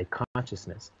high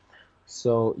consciousness.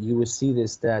 So you would see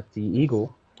this, that the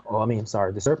eagle, or I mean, I'm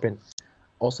sorry, the serpent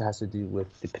also has to do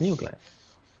with the pineal gland.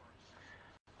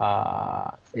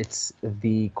 It's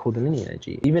the Kundalini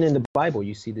energy. Even in the Bible,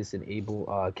 you see this in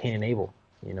Cain and Abel.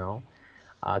 You know,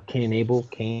 Cain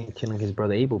killing his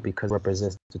brother Abel because it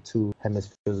represents the two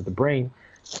hemispheres of the brain.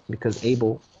 Because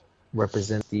Abel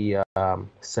represents the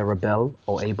cerebell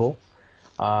or Abel.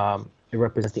 It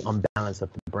represents the unbalance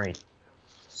of the brain.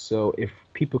 So if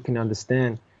people can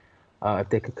understand, if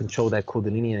they can control that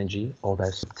Kundalini energy or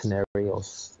that septenary or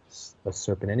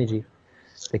serpent energy,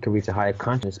 they can reach a higher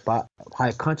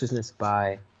consciousness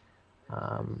by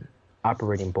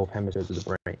operating both hemispheres of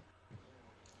the brain.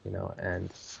 You know, and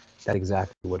that's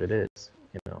exactly what it is.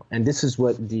 You know, and this is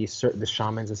what the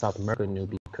shamans in South America knew,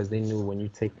 because they knew when you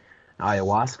take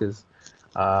ayahuascas,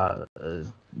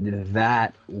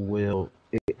 that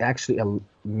it actually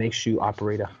makes you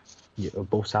operate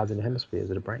both sides of the hemispheres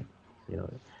of the brain. You know,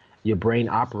 your brain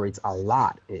operates a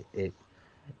lot. It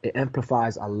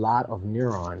amplifies a lot of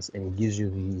neurons and gives you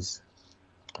these.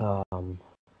 You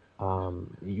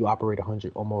operate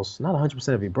almost not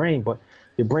 100% of your brain, but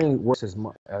your brain works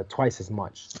twice as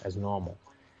much as normal.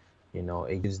 You know,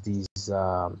 it gives these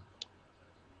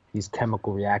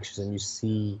chemical reactions, and you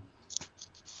see,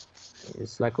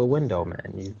 it's like a window,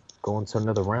 man. You go into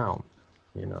another realm,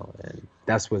 you know, and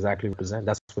that's what exactly represent.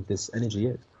 That's what this energy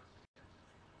is.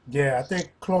 Yeah, I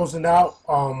think closing out,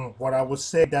 what I would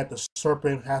say that the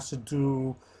serpent has to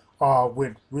do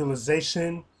with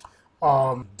realization,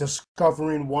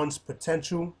 discovering one's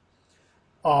potential.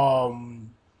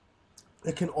 Um,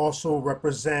 it can also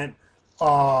represent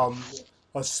a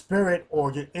spirit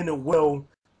or your inner will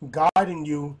guiding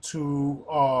you to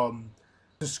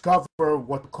discover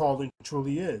what the calling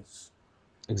truly is.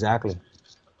 Exactly.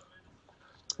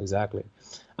 Exactly.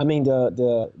 I mean,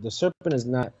 the serpent is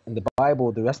not in the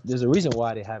Bible. There's a reason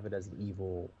why they have it as an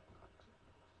evil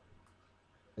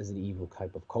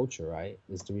type of culture, right?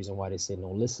 It's the reason why they say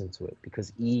don't listen to it,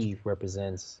 because Eve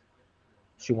represents,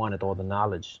 she wanted all the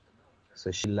knowledge,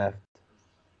 so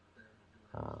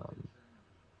um,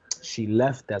 she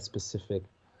left that specific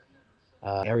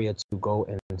area to go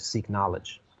and seek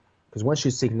knowledge, because once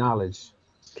you seek knowledge,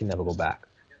 you can never go back.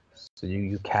 So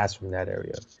you cast from that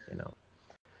area, you know,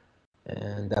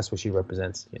 and that's what she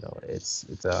represents. You know, it's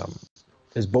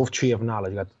both tree of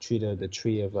knowledge. You got the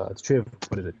tree of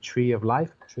what is it? Tree of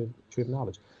life, tree of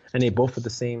knowledge, and they both are the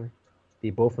same.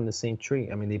 They both from the same tree.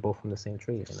 I mean, they both from the same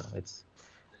tree. You know, it's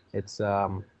it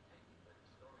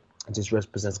just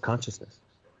represents consciousness.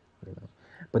 You know,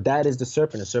 but that is the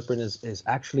serpent. The serpent is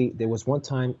actually, there was one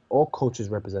time all cultures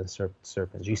represent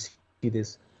serpents. You see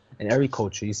this in every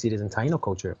culture. You see this in Taino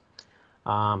culture,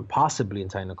 possibly in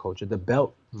Taino culture. The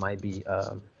belt might be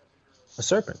a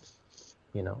serpent.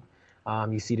 You know,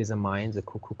 you see this in Mayans, the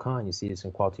Kukulkan. You see this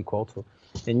in Quetzalcoatl,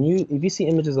 and if you see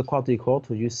images of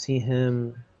Quetzalcoatl, you see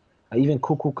him, even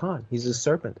Kukulkan. He's a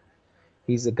serpent.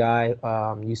 He's a guy.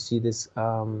 You see this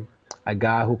a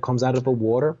guy who comes out of the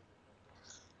water,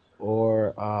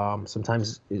 or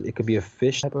sometimes it could be a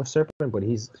fish type of serpent, but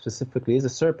he's specifically is a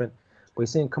serpent, But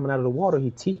you see him coming out of the water,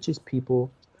 he teaches people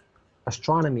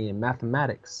astronomy and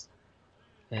mathematics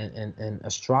and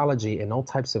astrology and all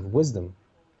types of wisdom.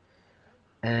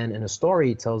 And in a story,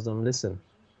 he tells them, listen,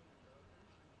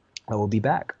 I will be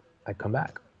back. I come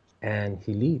back. And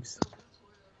he leaves.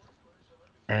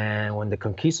 And when the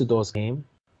conquistadors came,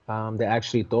 they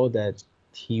actually thought that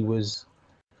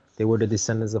they were the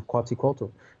descendants of Quetzalcoatl.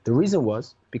 The reason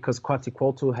was because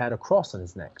Quetzalcoatl had a cross on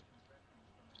his neck.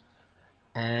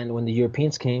 And when the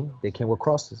Europeans came, they came with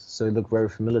crosses, so it looked very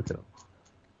familiar to them.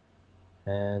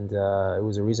 And it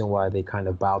was a reason why they kind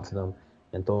of bowed to them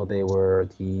and thought they were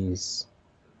these,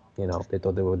 they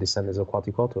thought they were descendants of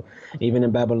Quetzalcoatl. Even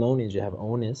in Babylonians, you have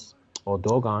Onis or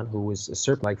Dogon, who is a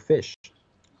serpent-like fish,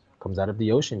 comes out of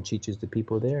the ocean, teaches the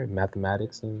people there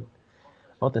mathematics and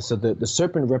all that. So the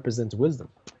serpent represents wisdom.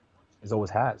 It always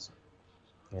has,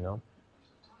 In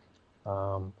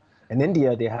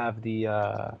India, they have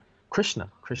the Krishna.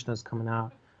 Krishna's coming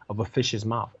out of a fish's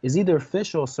mouth. It's either a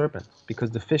fish or a serpent,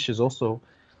 because the fish is also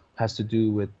has to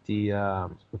do with the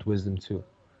with wisdom too,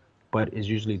 but it's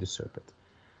usually the serpent.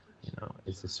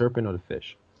 It's the serpent or the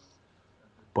fish,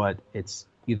 but it's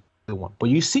either one. But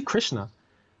you see Krishna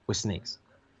with snakes,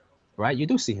 right? You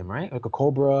do see him, right? Like a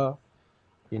cobra,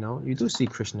 you do see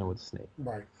Krishna with a snake,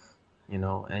 right?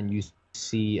 And you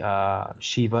see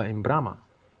Shiva and Brahma,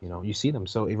 you see them.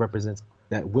 So it represents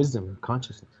that wisdom,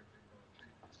 consciousness.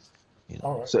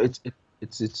 All right. So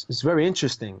it's very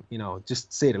interesting,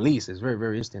 just to say the least. It's very,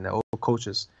 very interesting that old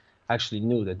coaches actually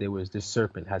knew that there was this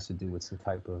serpent has to do with some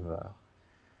type of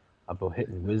about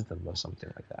hidden wisdom or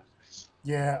something like that.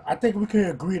 Yeah, I think we can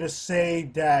agree to say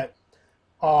that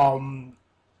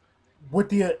with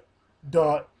the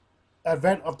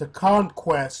event of the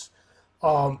conquest,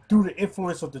 through the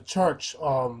influence of the church,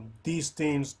 these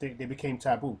things they became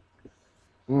taboo.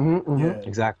 Yeah.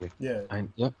 Exactly. Yeah.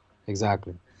 Yep.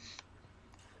 Exactly.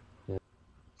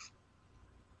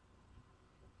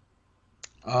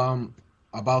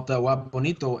 About the Wa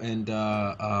Bonito and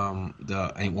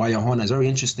Wayahona is a very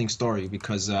interesting story,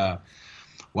 because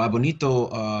Wa Bonito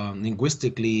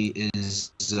linguistically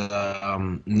is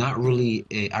not really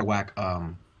an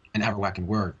Arawakan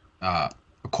word,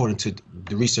 according to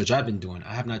the research I've been doing.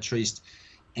 I have not traced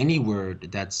any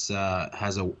word that's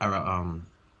has a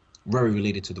very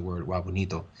related to the word Wa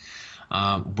Bonito.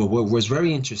 But what was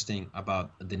very interesting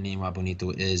about the name Wa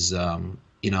Bonito is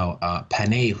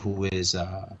Panay, who is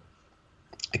a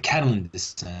Catalan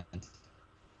descent.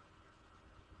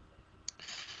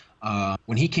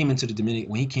 When he came into the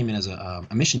when he came in as a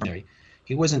missionary,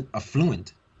 he wasn't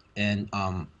fluent in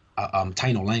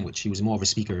Taino language. He was more of a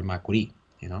speaker in Makuri,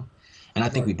 and I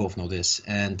think we both know this.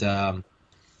 And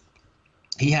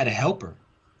he had a helper.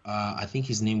 I think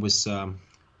his name was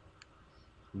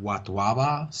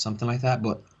Watwaba, something like that,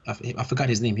 but I forgot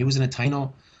his name. He was in a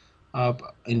Taino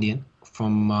Indian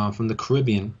from the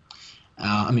Caribbean.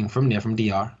 From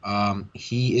DR.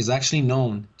 He is actually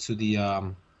known to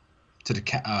the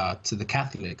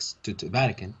Catholics, to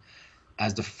Vatican,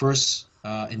 as the first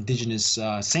indigenous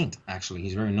saint. Actually,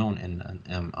 he's very known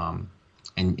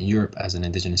in Europe as an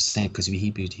indigenous saint, because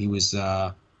he was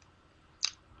a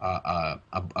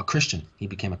Christian. He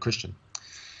became a Christian.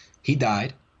 He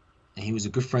died, and he was a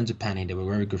good friend of Panay. They were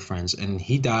very good friends, and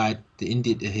he died.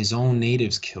 His own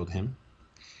natives killed him.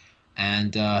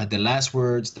 And the last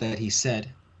words that he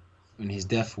said when his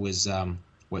death was,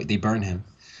 they burned him,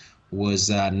 was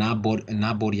 "Na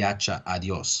boriacha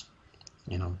adios."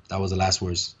 That was the last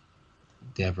words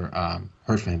they ever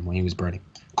heard from him when he was burning,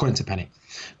 according to Panay.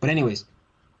 But anyways,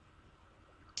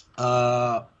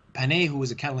 Panay, who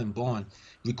was a Catalan born,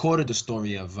 recorded the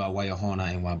story of Wayahona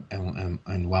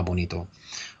and Wa Bonito.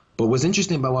 But what's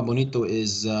interesting about Wa Bonito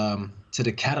is, to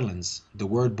the Catalans, the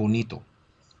word bonito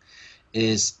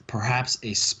is perhaps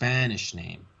a Spanish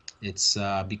name. It's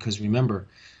because, remember,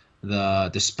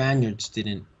 the Spaniards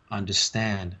didn't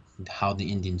understand how the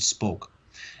Indians spoke,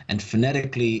 and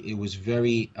phonetically it was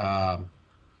very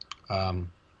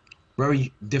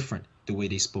very different the way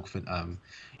they spoke,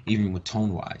 even with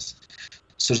tone wise.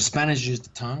 So the Spanish used the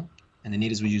tongue, and the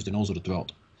natives would use the nose or the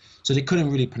throat, so they couldn't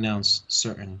really pronounce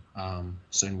certain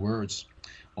words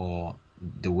or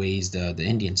the ways the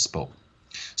Indians spoke.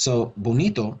 So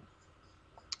bonito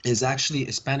is actually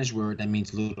a Spanish word that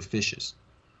means little fishes.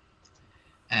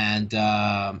 And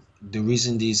the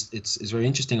reason it's very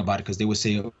interesting about it, because they would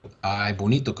say ay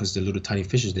bonito, because the little tiny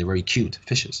fishes, they're very cute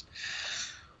fishes.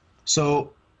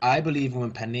 So I believe when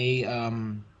Panay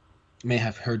may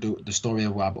have heard the story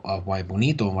of Why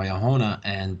Bonito, Wayahona,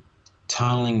 and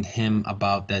telling him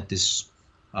about that this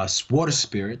water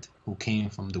spirit who came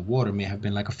from the water may have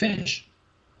been like a fish,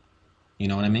 You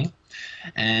know what I mean?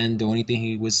 And the only thing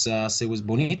he was say was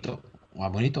bonito, wa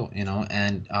bonito, you know.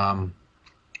 And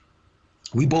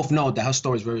we both know that her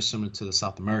story is very similar to the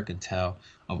South American tale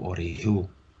of Orehu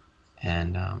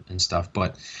and stuff.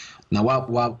 But now,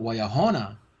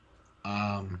 Wayahona,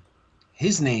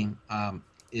 his name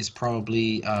is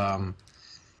probably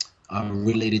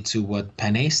related to what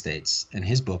Panay states in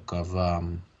his book of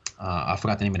I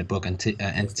forgot the name of the book, Antiquities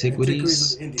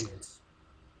Antiquities. of Indians.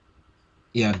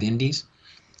 Yeah, the Indies.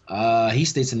 He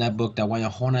states in that book that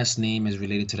Wayahona's name is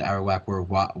related to the Arawak word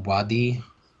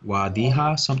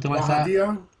Wadiha, something like that.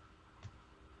 Wahadia?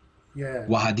 Yeah.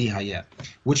 Wahadiha, yeah,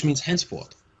 which means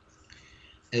henceforth.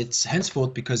 It's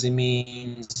henceforth because it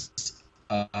means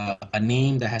a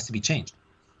name that has to be changed,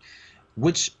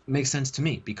 which makes sense to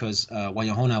me because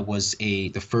Wayahona was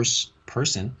the first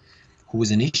person who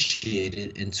was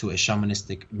initiated into a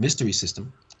shamanistic mystery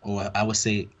system, or I would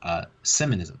say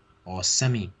seminism or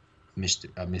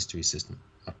mystery system,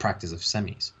 a practice of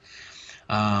semis.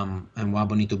 And Juan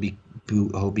Bonito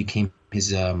who became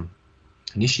his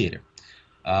initiator.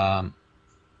 The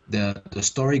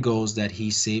story goes that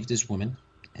he saved this woman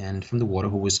and from the water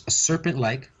who was a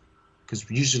serpent-like, because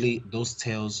usually those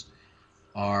tales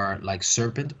are like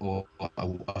serpent or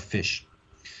a fish,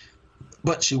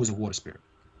 but she was a water spirit,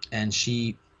 and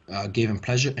she gave him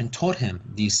pleasure and taught him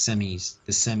the semi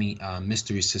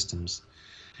mystery systems,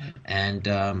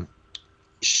 and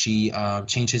she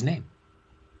changed his name.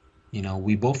 You know,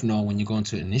 we both know when you go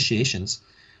into initiations,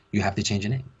 you have to change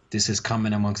your name. This is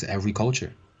common amongst every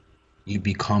culture. You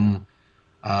become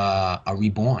a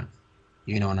reborn.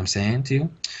 You know what I'm saying to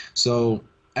you? So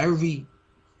every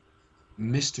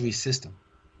mystery system,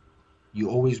 you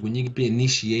always, when you be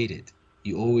initiated,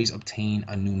 you always obtain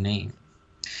a new name,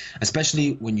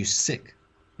 especially when you're sick.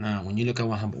 Now, when you look at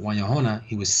Wanyahona,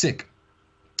 he was sick.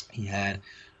 He had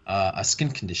a skin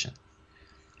condition.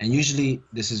 And usually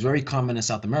this is very common in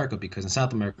South America, because in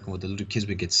South America, when the little kids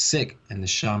would get sick and the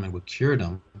shaman would cure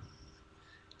them,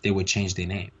 they would change their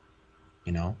name,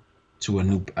 you know, to a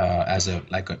new,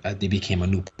 they became a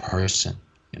new person,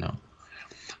 you know.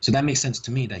 So that makes sense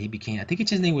to me that he became, I think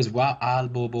his name was Wa Al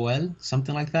Boboel,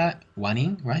 something like that.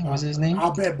 Wanin, right? What was his name?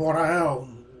 Albert Borael.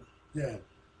 Yeah.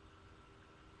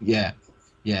 Yeah.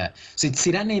 Yeah.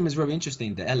 See, that name is very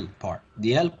interesting, the El part.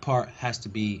 The El part has to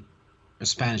be a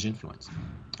Spanish influence,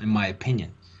 in my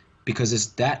opinion, because it's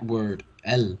that word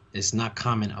El is not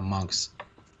common amongst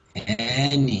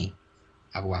any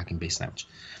Arawakan-based language.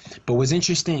 But what's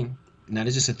interesting, now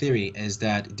this is just a theory, is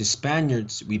that the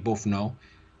Spaniards, we both know,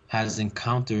 has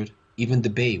encountered even the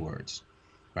Bay words,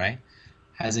 right?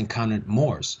 Has encountered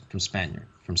Moors from Spain,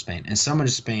 and some of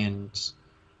the Spaniards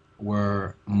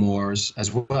were Moors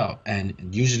as well, and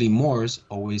usually Moors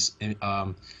always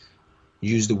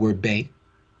use the word Bay,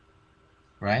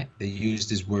 right? They use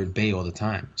this word Bay all the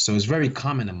time, so it's very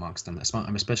common amongst them,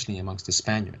 especially amongst the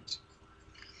Spaniards.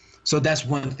 So that's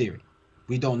one theory.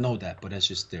 We don't know that, but that's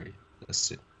just theory.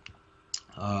 That's it.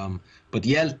 But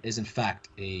Yel is in fact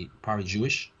probably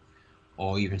Jewish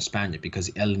or even Spaniard,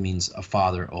 because El means a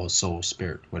father or soul,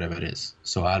 spirit, whatever it is.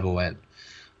 So Albo El.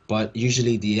 But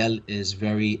usually the El is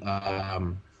very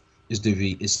is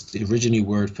the original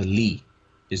word for Li.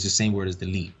 It's the same word as the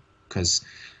Li, because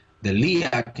the Li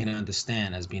I can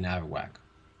understand as being Arawak,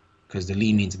 because the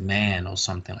Li means man or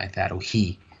something like that, or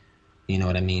he. You know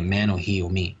what I mean? Man or he or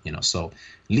me, you know. So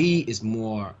Li is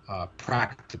more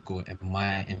practical in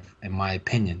my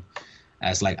opinion,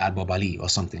 as like Adbo Bali or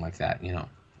something like that, you know.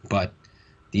 But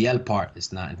the El part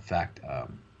is not in fact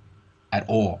at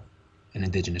all an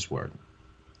indigenous word,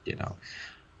 you know.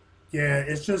 Yeah,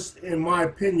 it's just, in my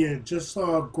opinion, just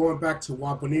going back to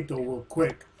Wa Bonito real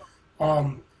quick.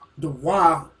 The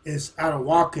Wa is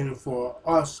Arawakan for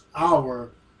us,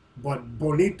 but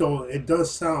bonito, it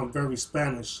does sound very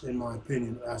Spanish, in my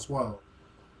opinion, as well.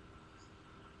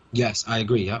 Yes, I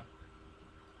agree. Yeah,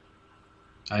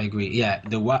 I agree. Yeah,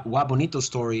 the Wa Bonito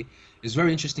story is a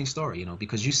very interesting story, you know,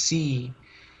 because you see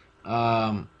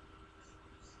how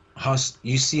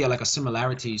you see like a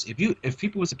similarities. If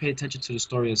people was to pay attention to the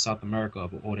story of South America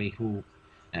of Orehu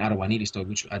and Arawaniti story,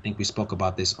 which I think we spoke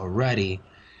about this already,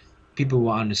 people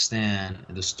will understand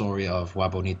the story of Wa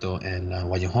Bonito and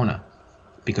Wayahona,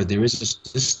 because this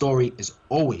story has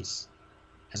always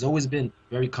been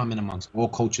very common amongst all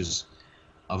cultures,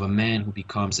 of a man who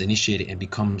becomes initiated and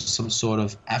becomes some sort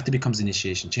of, after becomes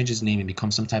initiation, changes his name and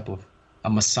becomes some type of a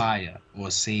messiah or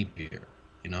a savior,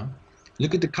 you know.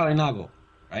 Look at the Kalinago,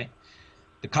 right?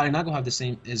 The Kalinago have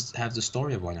the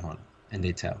story of Wanyahona, and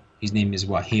they tell his name is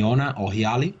what, Hiona or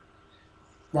Hiali,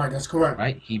 Right, that's correct.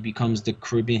 right? He becomes the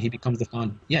Caribbean, he becomes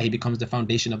the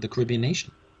foundation of the Caribbean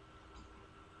nation.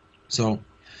 So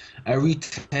every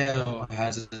tale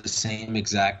has the same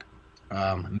exact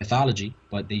mythology,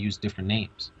 but they use different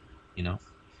names, you know.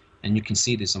 And you can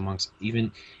see this amongst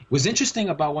even. What's interesting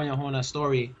about Wanyahona's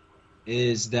story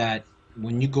is that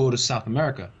when you go to South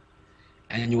America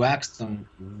and you ask them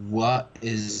what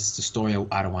is the story of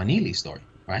Arawanili's story,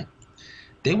 right?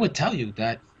 They would tell you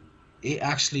that it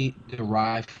actually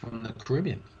derived from the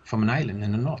Caribbean, from an island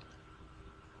in the north.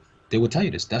 They would tell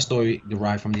you this. That story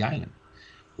derived from the island.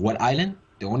 What island?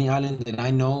 The only island that I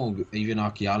know, even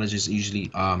archaeologists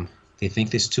usually they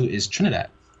think this too, is Trinidad.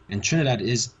 And Trinidad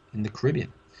is in the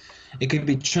Caribbean. It could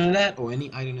be Trinidad or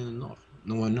any island in the north.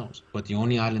 No one knows. But the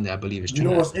only island that I believe is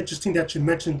Trinidad. You know what's interesting that you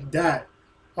mentioned that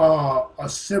a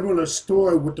similar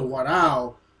story with the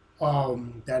Warao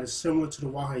that is similar to the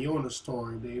Wahayona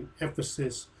story. The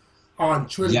emphasis on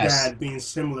Trinidad Yes. being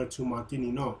similar to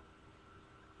Martini No.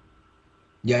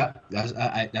 Yeah,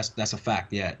 that's a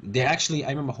fact. Yeah, they actually. I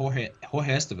remember Jorge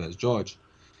Estevez, George,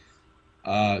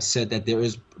 said that there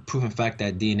is proven fact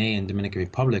that DNA in Dominican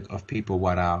Republic of people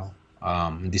Warao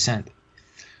descent.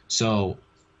 So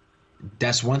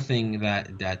that's one thing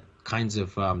that kinds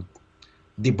of not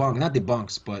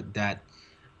debunks, but that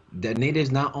the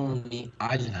natives not only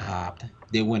island hopped,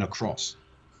 they went across.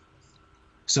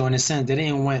 So in a sense, they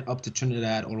didn't went up to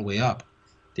Trinidad all the way up.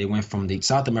 They went from the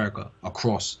South America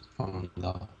across from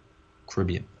the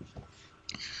Caribbean.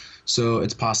 So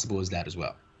it's possible as that as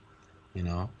well, you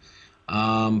know.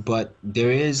 But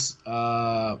there is,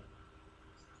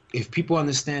 if people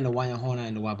understand the Wayahona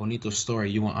and the Wabonito story,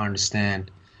 you will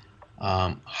understand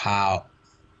how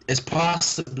it's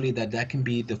possibly that can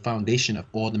be the foundation of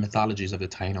all the mythologies of the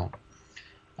Taino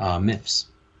myths.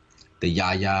 The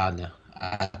Yaya, the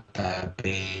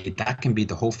Atabe, that can be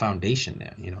the whole foundation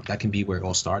there, you know, that can be where it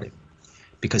all started.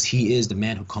 Because he is the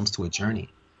man who comes to a journey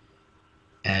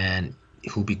and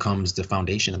who becomes the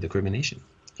foundation of the Caribbean nation.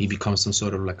 He becomes some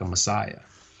sort of like a messiah,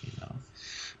 you know.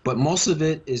 But most of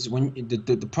it is when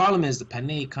the problem is the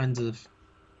Panay kind of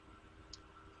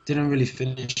didn't really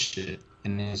finish it,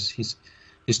 and his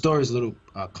story is a little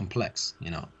complex, you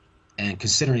know. And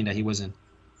considering that he wasn't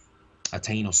a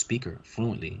Taino speaker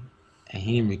fluently, and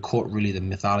he didn't record really the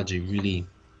mythology really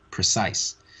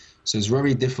precise, so it's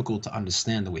very difficult to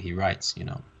understand the way he writes, you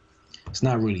know. It's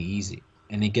not really easy,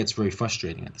 and it gets very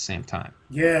frustrating at the same time.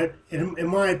 Yeah, in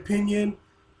my opinion,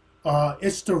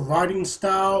 it's the writing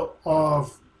style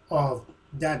of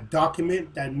that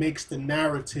document that makes the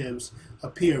narratives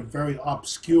appear very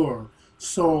obscure.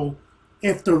 So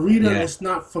if the reader is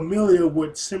not familiar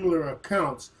with similar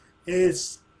accounts,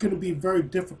 it's going to be very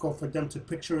difficult for them to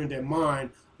picture in their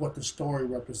mind what the story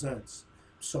represents.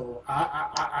 So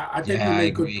I think you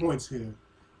make good points here.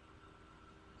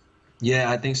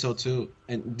 Yeah, I think so too.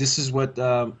 And this is what,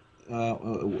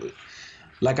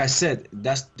 like I said,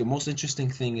 that's the most interesting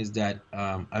thing is that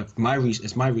it's my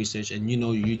research, and you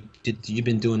know you've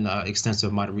been doing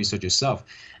extensive amount of research yourself,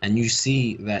 and you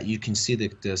see that you can see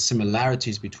the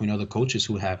similarities between other cultures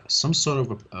who have some sort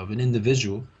of an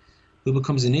individual who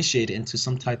becomes initiated into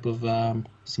some type of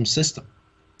some system,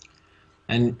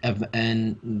 and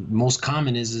most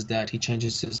common is that he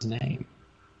changes his name,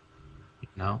 you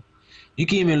know. You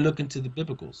can even look into the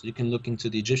biblicals. You can look into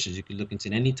the Egyptians. You can look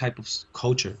into any type of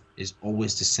culture. Is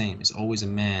always the same. It's always a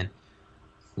man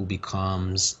who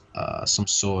becomes some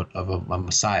sort of a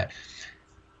Messiah.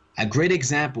 A great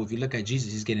example, if you look at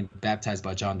Jesus, he's getting baptized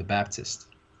by John the Baptist.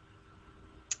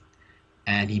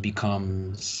 And he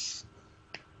becomes,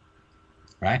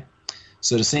 right?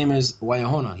 So the same as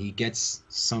Wayahona, he gets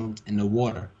some in the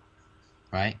water,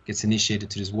 right? Gets initiated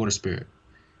to this water spirit.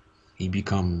 He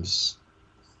becomes,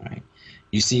 right?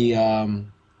 You see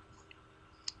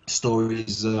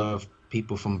stories of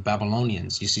people from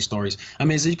Babylonians. You see stories. I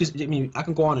mean, I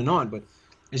can go on and on, but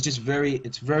it's just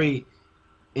very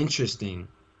interesting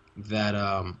that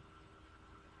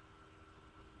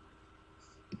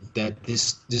that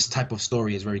this type of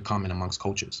story is very common amongst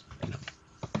cultures. You know?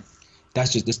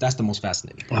 That's the most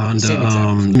fascinating part. On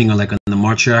the like on the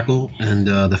matriarchal and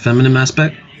the feminine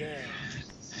aspect.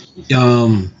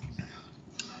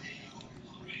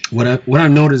 What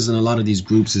I've noticed in a lot of these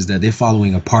groups is that they're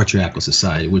following a patriarchal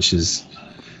society, which is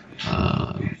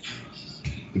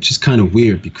kind of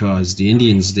weird because the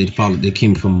Indians they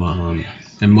came from a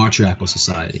matriarchal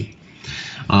society.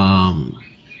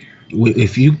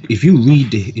 If you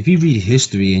read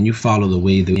history and you follow the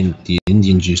way the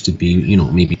Indians used to be, you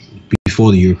know, maybe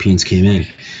before the Europeans came in,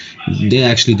 they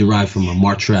actually derived from a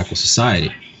matriarchal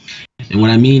society. And what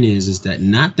I mean is that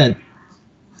not that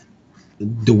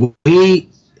the way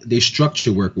their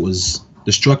structure was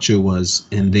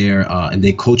in their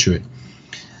culture.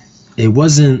 it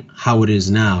wasn't how it is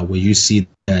now, where you see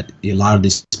that a lot of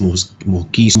this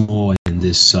machismo and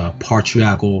this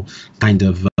patriarchal kind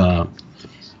of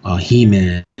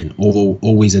he-man and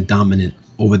always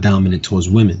over dominant towards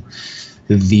women.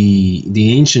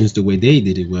 The ancients, the way they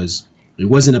did it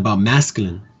wasn't about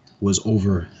masculine, it was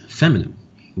over feminine.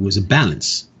 It was a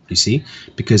balance, you see,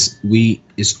 because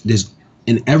there's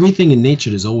in everything in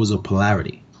nature, there's always a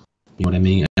polarity. You know what I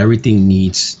mean? Everything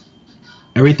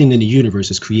in the universe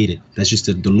is created. That's just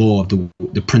the law of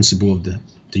the principle of the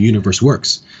universe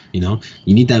works. You know,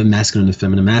 you need that masculine and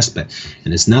feminine aspect,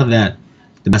 and it's not that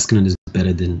the masculine is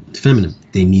better than the feminine.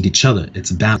 They need each other.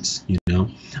 It's a balance. You know,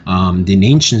 the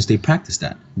ancients, they practiced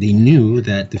that. They knew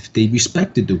that they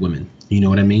respected the women. You know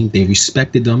what I mean? They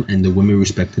respected them, and the women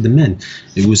respected the men.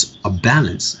 It was a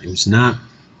balance. It was not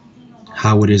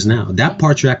how it is now. That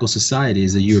patriarchal society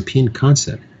is a European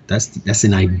concept. That's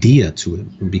an idea to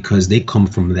it, because they come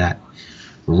from that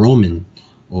Roman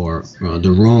or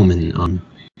the Roman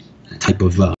type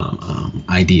of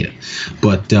idea.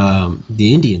 But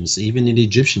the Indians, even the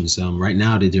Egyptians, right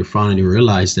now they're finally to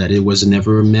realize that it was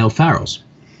never male pharaohs.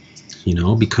 You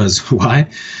know, because why?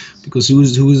 Because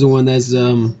who's the one that's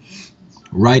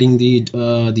writing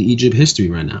the Egypt history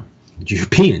right now?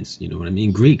 Europeans, you know what I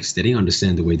mean? Greeks. They didn't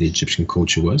understand the way the Egyptian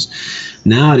culture was.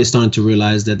 Now they're starting to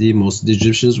realize that most of the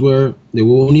Egyptians were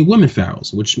only women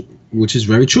pharaohs, which is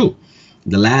very true.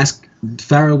 The last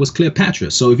pharaoh was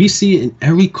Cleopatra. So if you see it in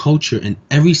every culture, and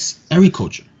every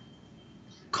culture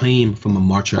came from a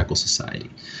matriarchal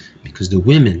society, because the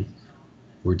women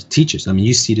were the teachers. I mean,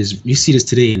 you see this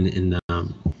today in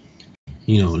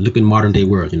you know, look in modern day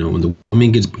world. You know, when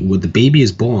the baby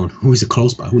is born, who is it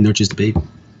close by? Who nurtures the baby?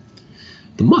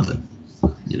 The mother.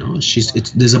 You know,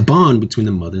 there's a bond between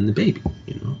the mother and the baby.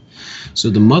 You know, so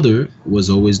the mother was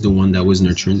always the one that was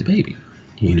nurturing the baby.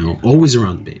 You know, always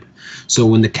around the baby. So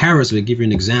when the Caribs, I'll give you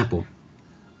an example.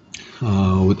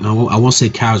 I won't say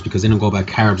Caribs because they don't go by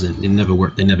Caribs, and they never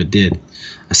worked. They never did.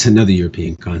 That's another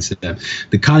European concept.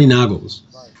 The Kalinagos,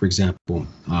 for example,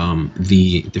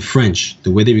 the French,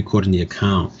 the way they record in the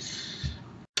account,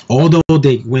 although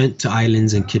they went to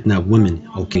islands and kidnapped women,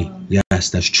 okay, yes,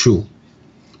 that's true.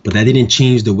 But that didn't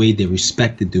change the way they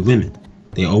respected the women.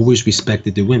 They always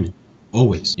respected the women,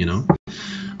 always, you know.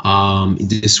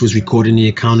 This was recorded in the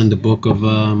account in the book of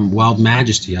Wild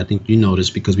Majesty. I think you know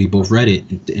this because we both read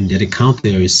it. In that account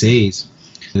there, it says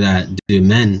that the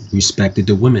men respected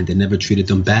the women. They never treated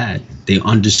them bad. They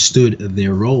understood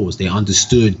their roles. They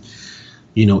understood,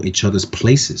 you know, each other's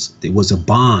places. It was a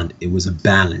bond. It was a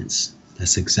balance.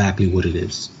 That's exactly what it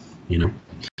is, you know.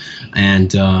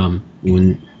 And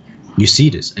when you see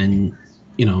this, and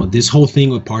you know, this whole thing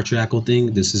with patriarchal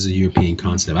thing, this is a European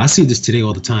concept. I see this today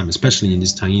all the time, especially in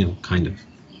this Taino kind of,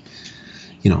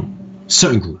 you know,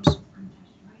 certain groups,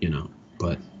 you know,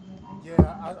 but.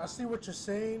 Yeah, I see what you're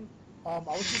saying. I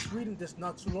was just reading this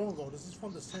not too long ago. This is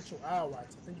from the Central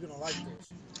Arawaks. I think you're gonna like this.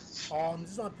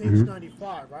 This is on page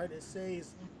 95, right? It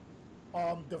says,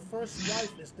 the first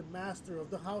wife is the master of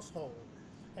the household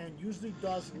and usually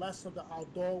does less of the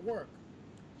outdoor work.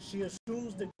 She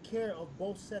assumes the care of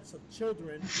both sets of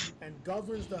children and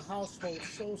governs the household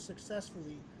so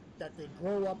successfully that they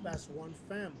grow up as one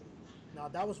family. Now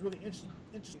that was really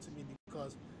interesting to me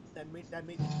because that made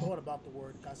me thought about the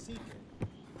word cacique.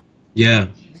 Yeah.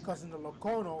 Because in the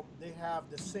Locono they have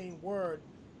the same word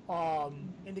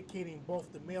indicating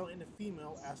both the male and the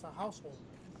female as a household.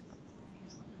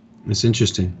 It's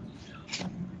interesting.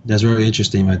 That's very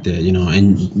interesting right there, you know,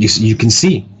 and you can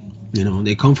see, you know,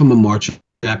 they come from a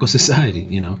matriarchal society,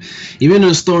 you know. Even in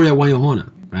the story of Wayahona,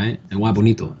 right, and Wai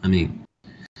Bonito, I mean,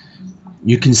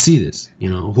 you can see this, you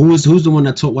know. Who's the one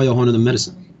that taught Wayahona the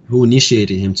medicine? Who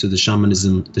initiated him to the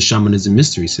shamanism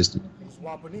mystery system?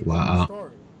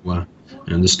 Wow.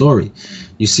 And the story,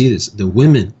 you see this. The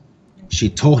women, she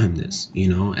taught him this, you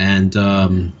know, and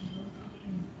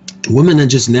women are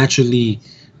just naturally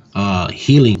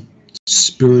healing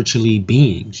spiritually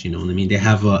beings, you know what I mean? They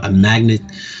have a magnet,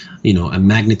 you know, a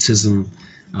magnetism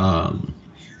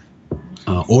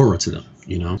aura to them,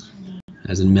 you know,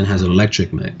 as in men has an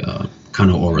electric kind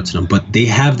of aura to them, but they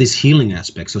have this healing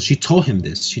aspect. So she taught him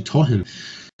this. She taught him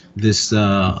this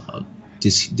the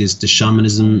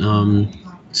shamanism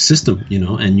system, you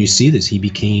know, and you see this. He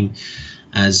became,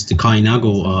 as the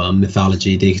Kainago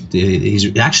mythology,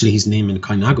 he's name in the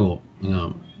Kainago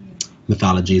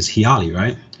mythology is Hiali,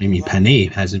 right? I mean, Panay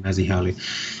has him as Hiali.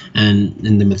 And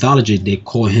in the mythology, they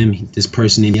call him, this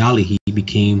person named Hiali, he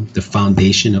became the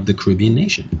foundation of the Caribbean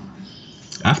nation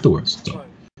afterwards. So,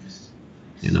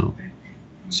 you know,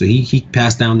 so he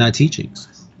passed down that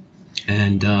teachings.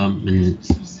 And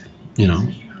you know,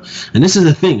 And this is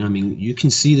the thing. I mean, you can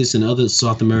see this in other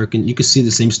South American. You can see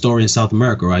the same story in South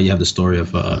America, right? You have the story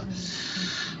of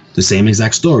the same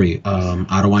exact story.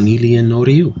 Arawanili and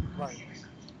Oriu. Right.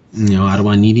 You know,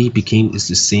 Arawanili it's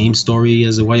the same story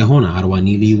as a Wayahona.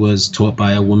 Arawanili was taught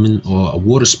by a woman or a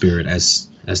water spirit, as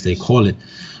they call it,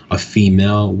 a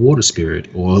female water spirit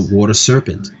or water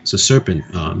serpent. It's a serpent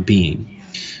being.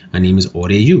 Her name is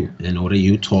Oriu, and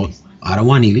Oriu taught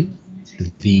Arawanili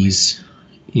these,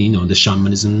 you know, the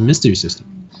shamanism mystery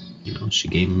system. You know, she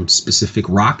gave them specific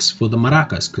rocks for the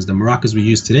maracas, because the maracas we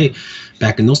use today,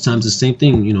 back in those times, the same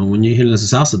thing. You know, when you're healing the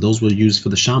salsa, those were used for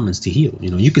the shamans to heal. You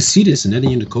know, you could see this in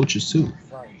any of the cultures too.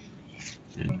 Right.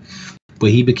 Yeah. But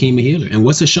he became a healer. And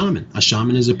what's a shaman? A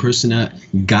shaman is a person that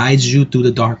guides you through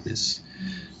the darkness.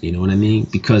 You know what I mean?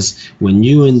 Because when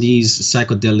you're in these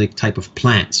psychedelic type of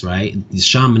plants, right, the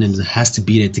shamanism has to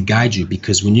be there to guide you.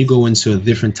 Because when you go into a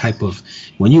different type of,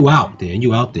 when you out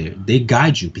there, they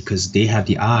guide you because they have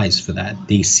the eyes for that.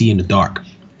 They see in the dark.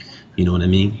 You know what I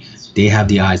mean? They have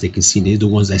the eyes. They can see. They're the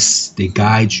ones that they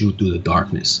guide you through the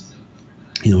darkness.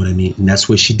 You know what I mean? And that's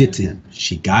what she did to him.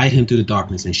 She guided him through the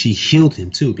darkness, and she healed him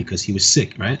too because he was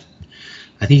sick, right?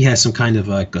 I think he had some kind of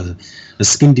like a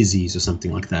skin disease or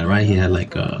something like that, right? He had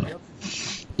like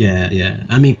yeah.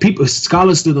 I mean,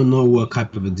 scholars still don't know what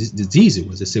type of a disease it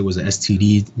was. They say it was an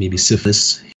STD, maybe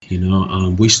syphilis. You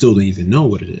know, we still don't even know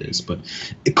what it is, but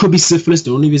it could be syphilis.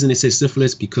 The only reason they say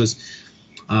syphilis because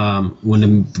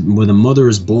when the mother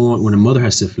is born, when the mother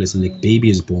has syphilis and the baby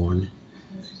is born,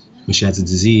 when she has a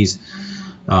disease,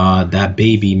 that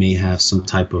baby may have some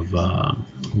type of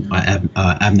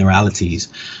abnormalities,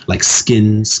 like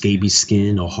scabies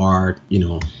skin, or hard, you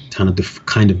know, kind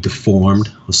of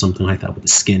deformed or something like that with the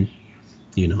skin,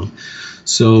 you know.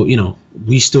 So, you know,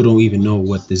 we still don't even know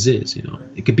what this is, you know.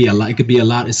 It could be a lot. It could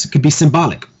be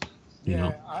symbolic, you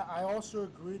know. I also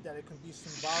agree that it can be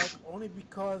symbolic, only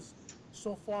because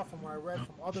so far from what I read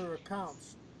from other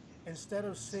accounts, instead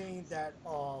of saying that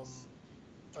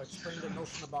explain the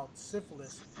notion about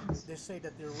syphilis, they say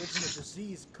that the original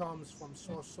disease comes from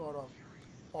some sort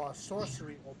of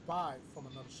sorcery or buy from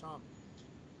another shaman.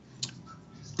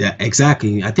 Yeah,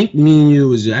 exactly. I think me and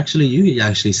you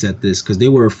actually said this because they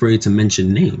were afraid to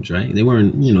mention names, right? They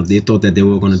weren't, you know, they thought that they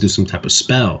were going to do some type of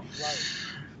spell, right.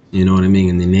 You know what I mean,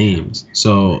 in the names.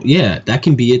 So yeah, that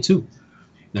can be it too.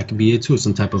 That can be it too,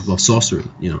 some type of sorcery,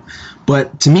 you know.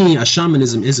 But to me, a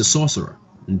shamanism is a sorcerer.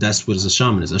 And that's what a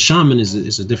shaman is. A shaman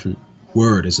is a different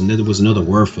word. There was another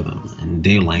word for them in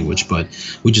their language, but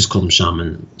we just call them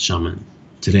shaman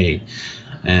today.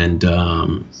 And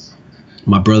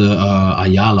my brother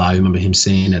Ayala, I remember him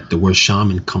saying that the word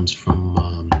shaman comes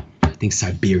from I think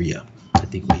Siberia. I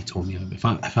think what he told me.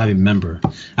 If I remember,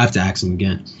 I have to ask him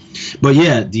again. But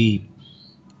yeah, the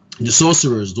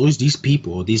sorcerers, these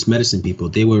people, these medicine people,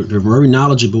 they're very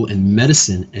knowledgeable in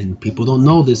medicine, and people don't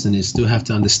know this, and they still have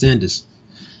to understand this.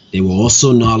 They were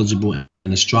also knowledgeable in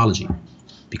astrology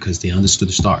because they understood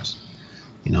the stars.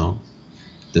 You know,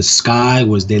 the sky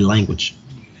was their language,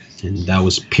 and that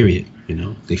was period. You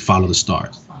know, they follow the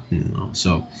stars. You know,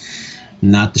 so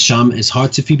not the shaman. It's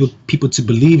hard to people to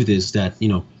believe this, that, you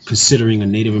know, considering a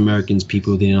Native Americans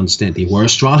people, they didn't understand. They were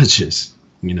astrologers.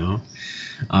 You know,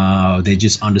 they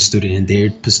just understood it in their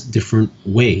different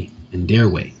way,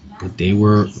 but they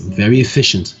were very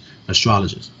efficient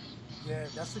astrologers. Yeah,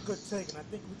 that's a good take, and I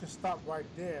think we can stop right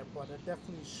there. But it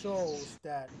definitely shows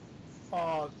that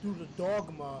through the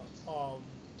dogma,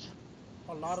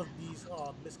 a lot of these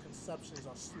misconceptions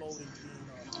are slowly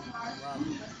being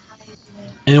unraveled.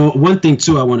 And one thing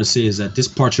too I want to say is that this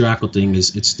patriarchal thing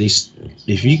it's this,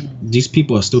 these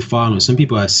people are still following, some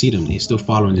people, I see them, they're still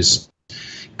following this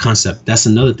concept. That's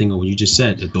another thing of what you just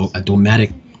said, a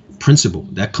dogmatic principle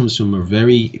that comes from a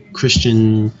very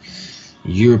Christian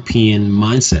European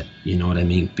mindset. You know what I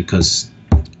mean? Because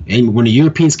when the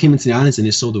Europeans came into the islands and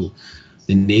they saw the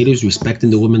natives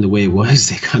respecting the women the way it was,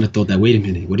 they kind of thought that, wait a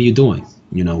minute, what are you doing?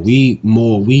 You know, we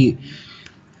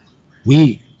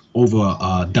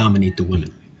over dominate the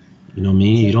women. You know what I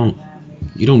mean?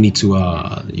 You don't need to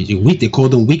you're weak. They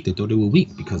called them weak. They thought they were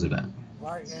weak because of that.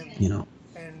 Right, You know.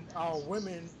 and our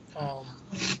women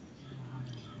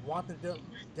wanting them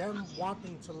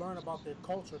wanting to learn about their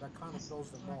culture, that kind of throws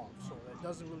them off. So that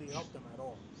doesn't really help them at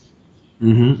all.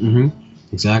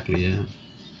 Exactly. Yeah.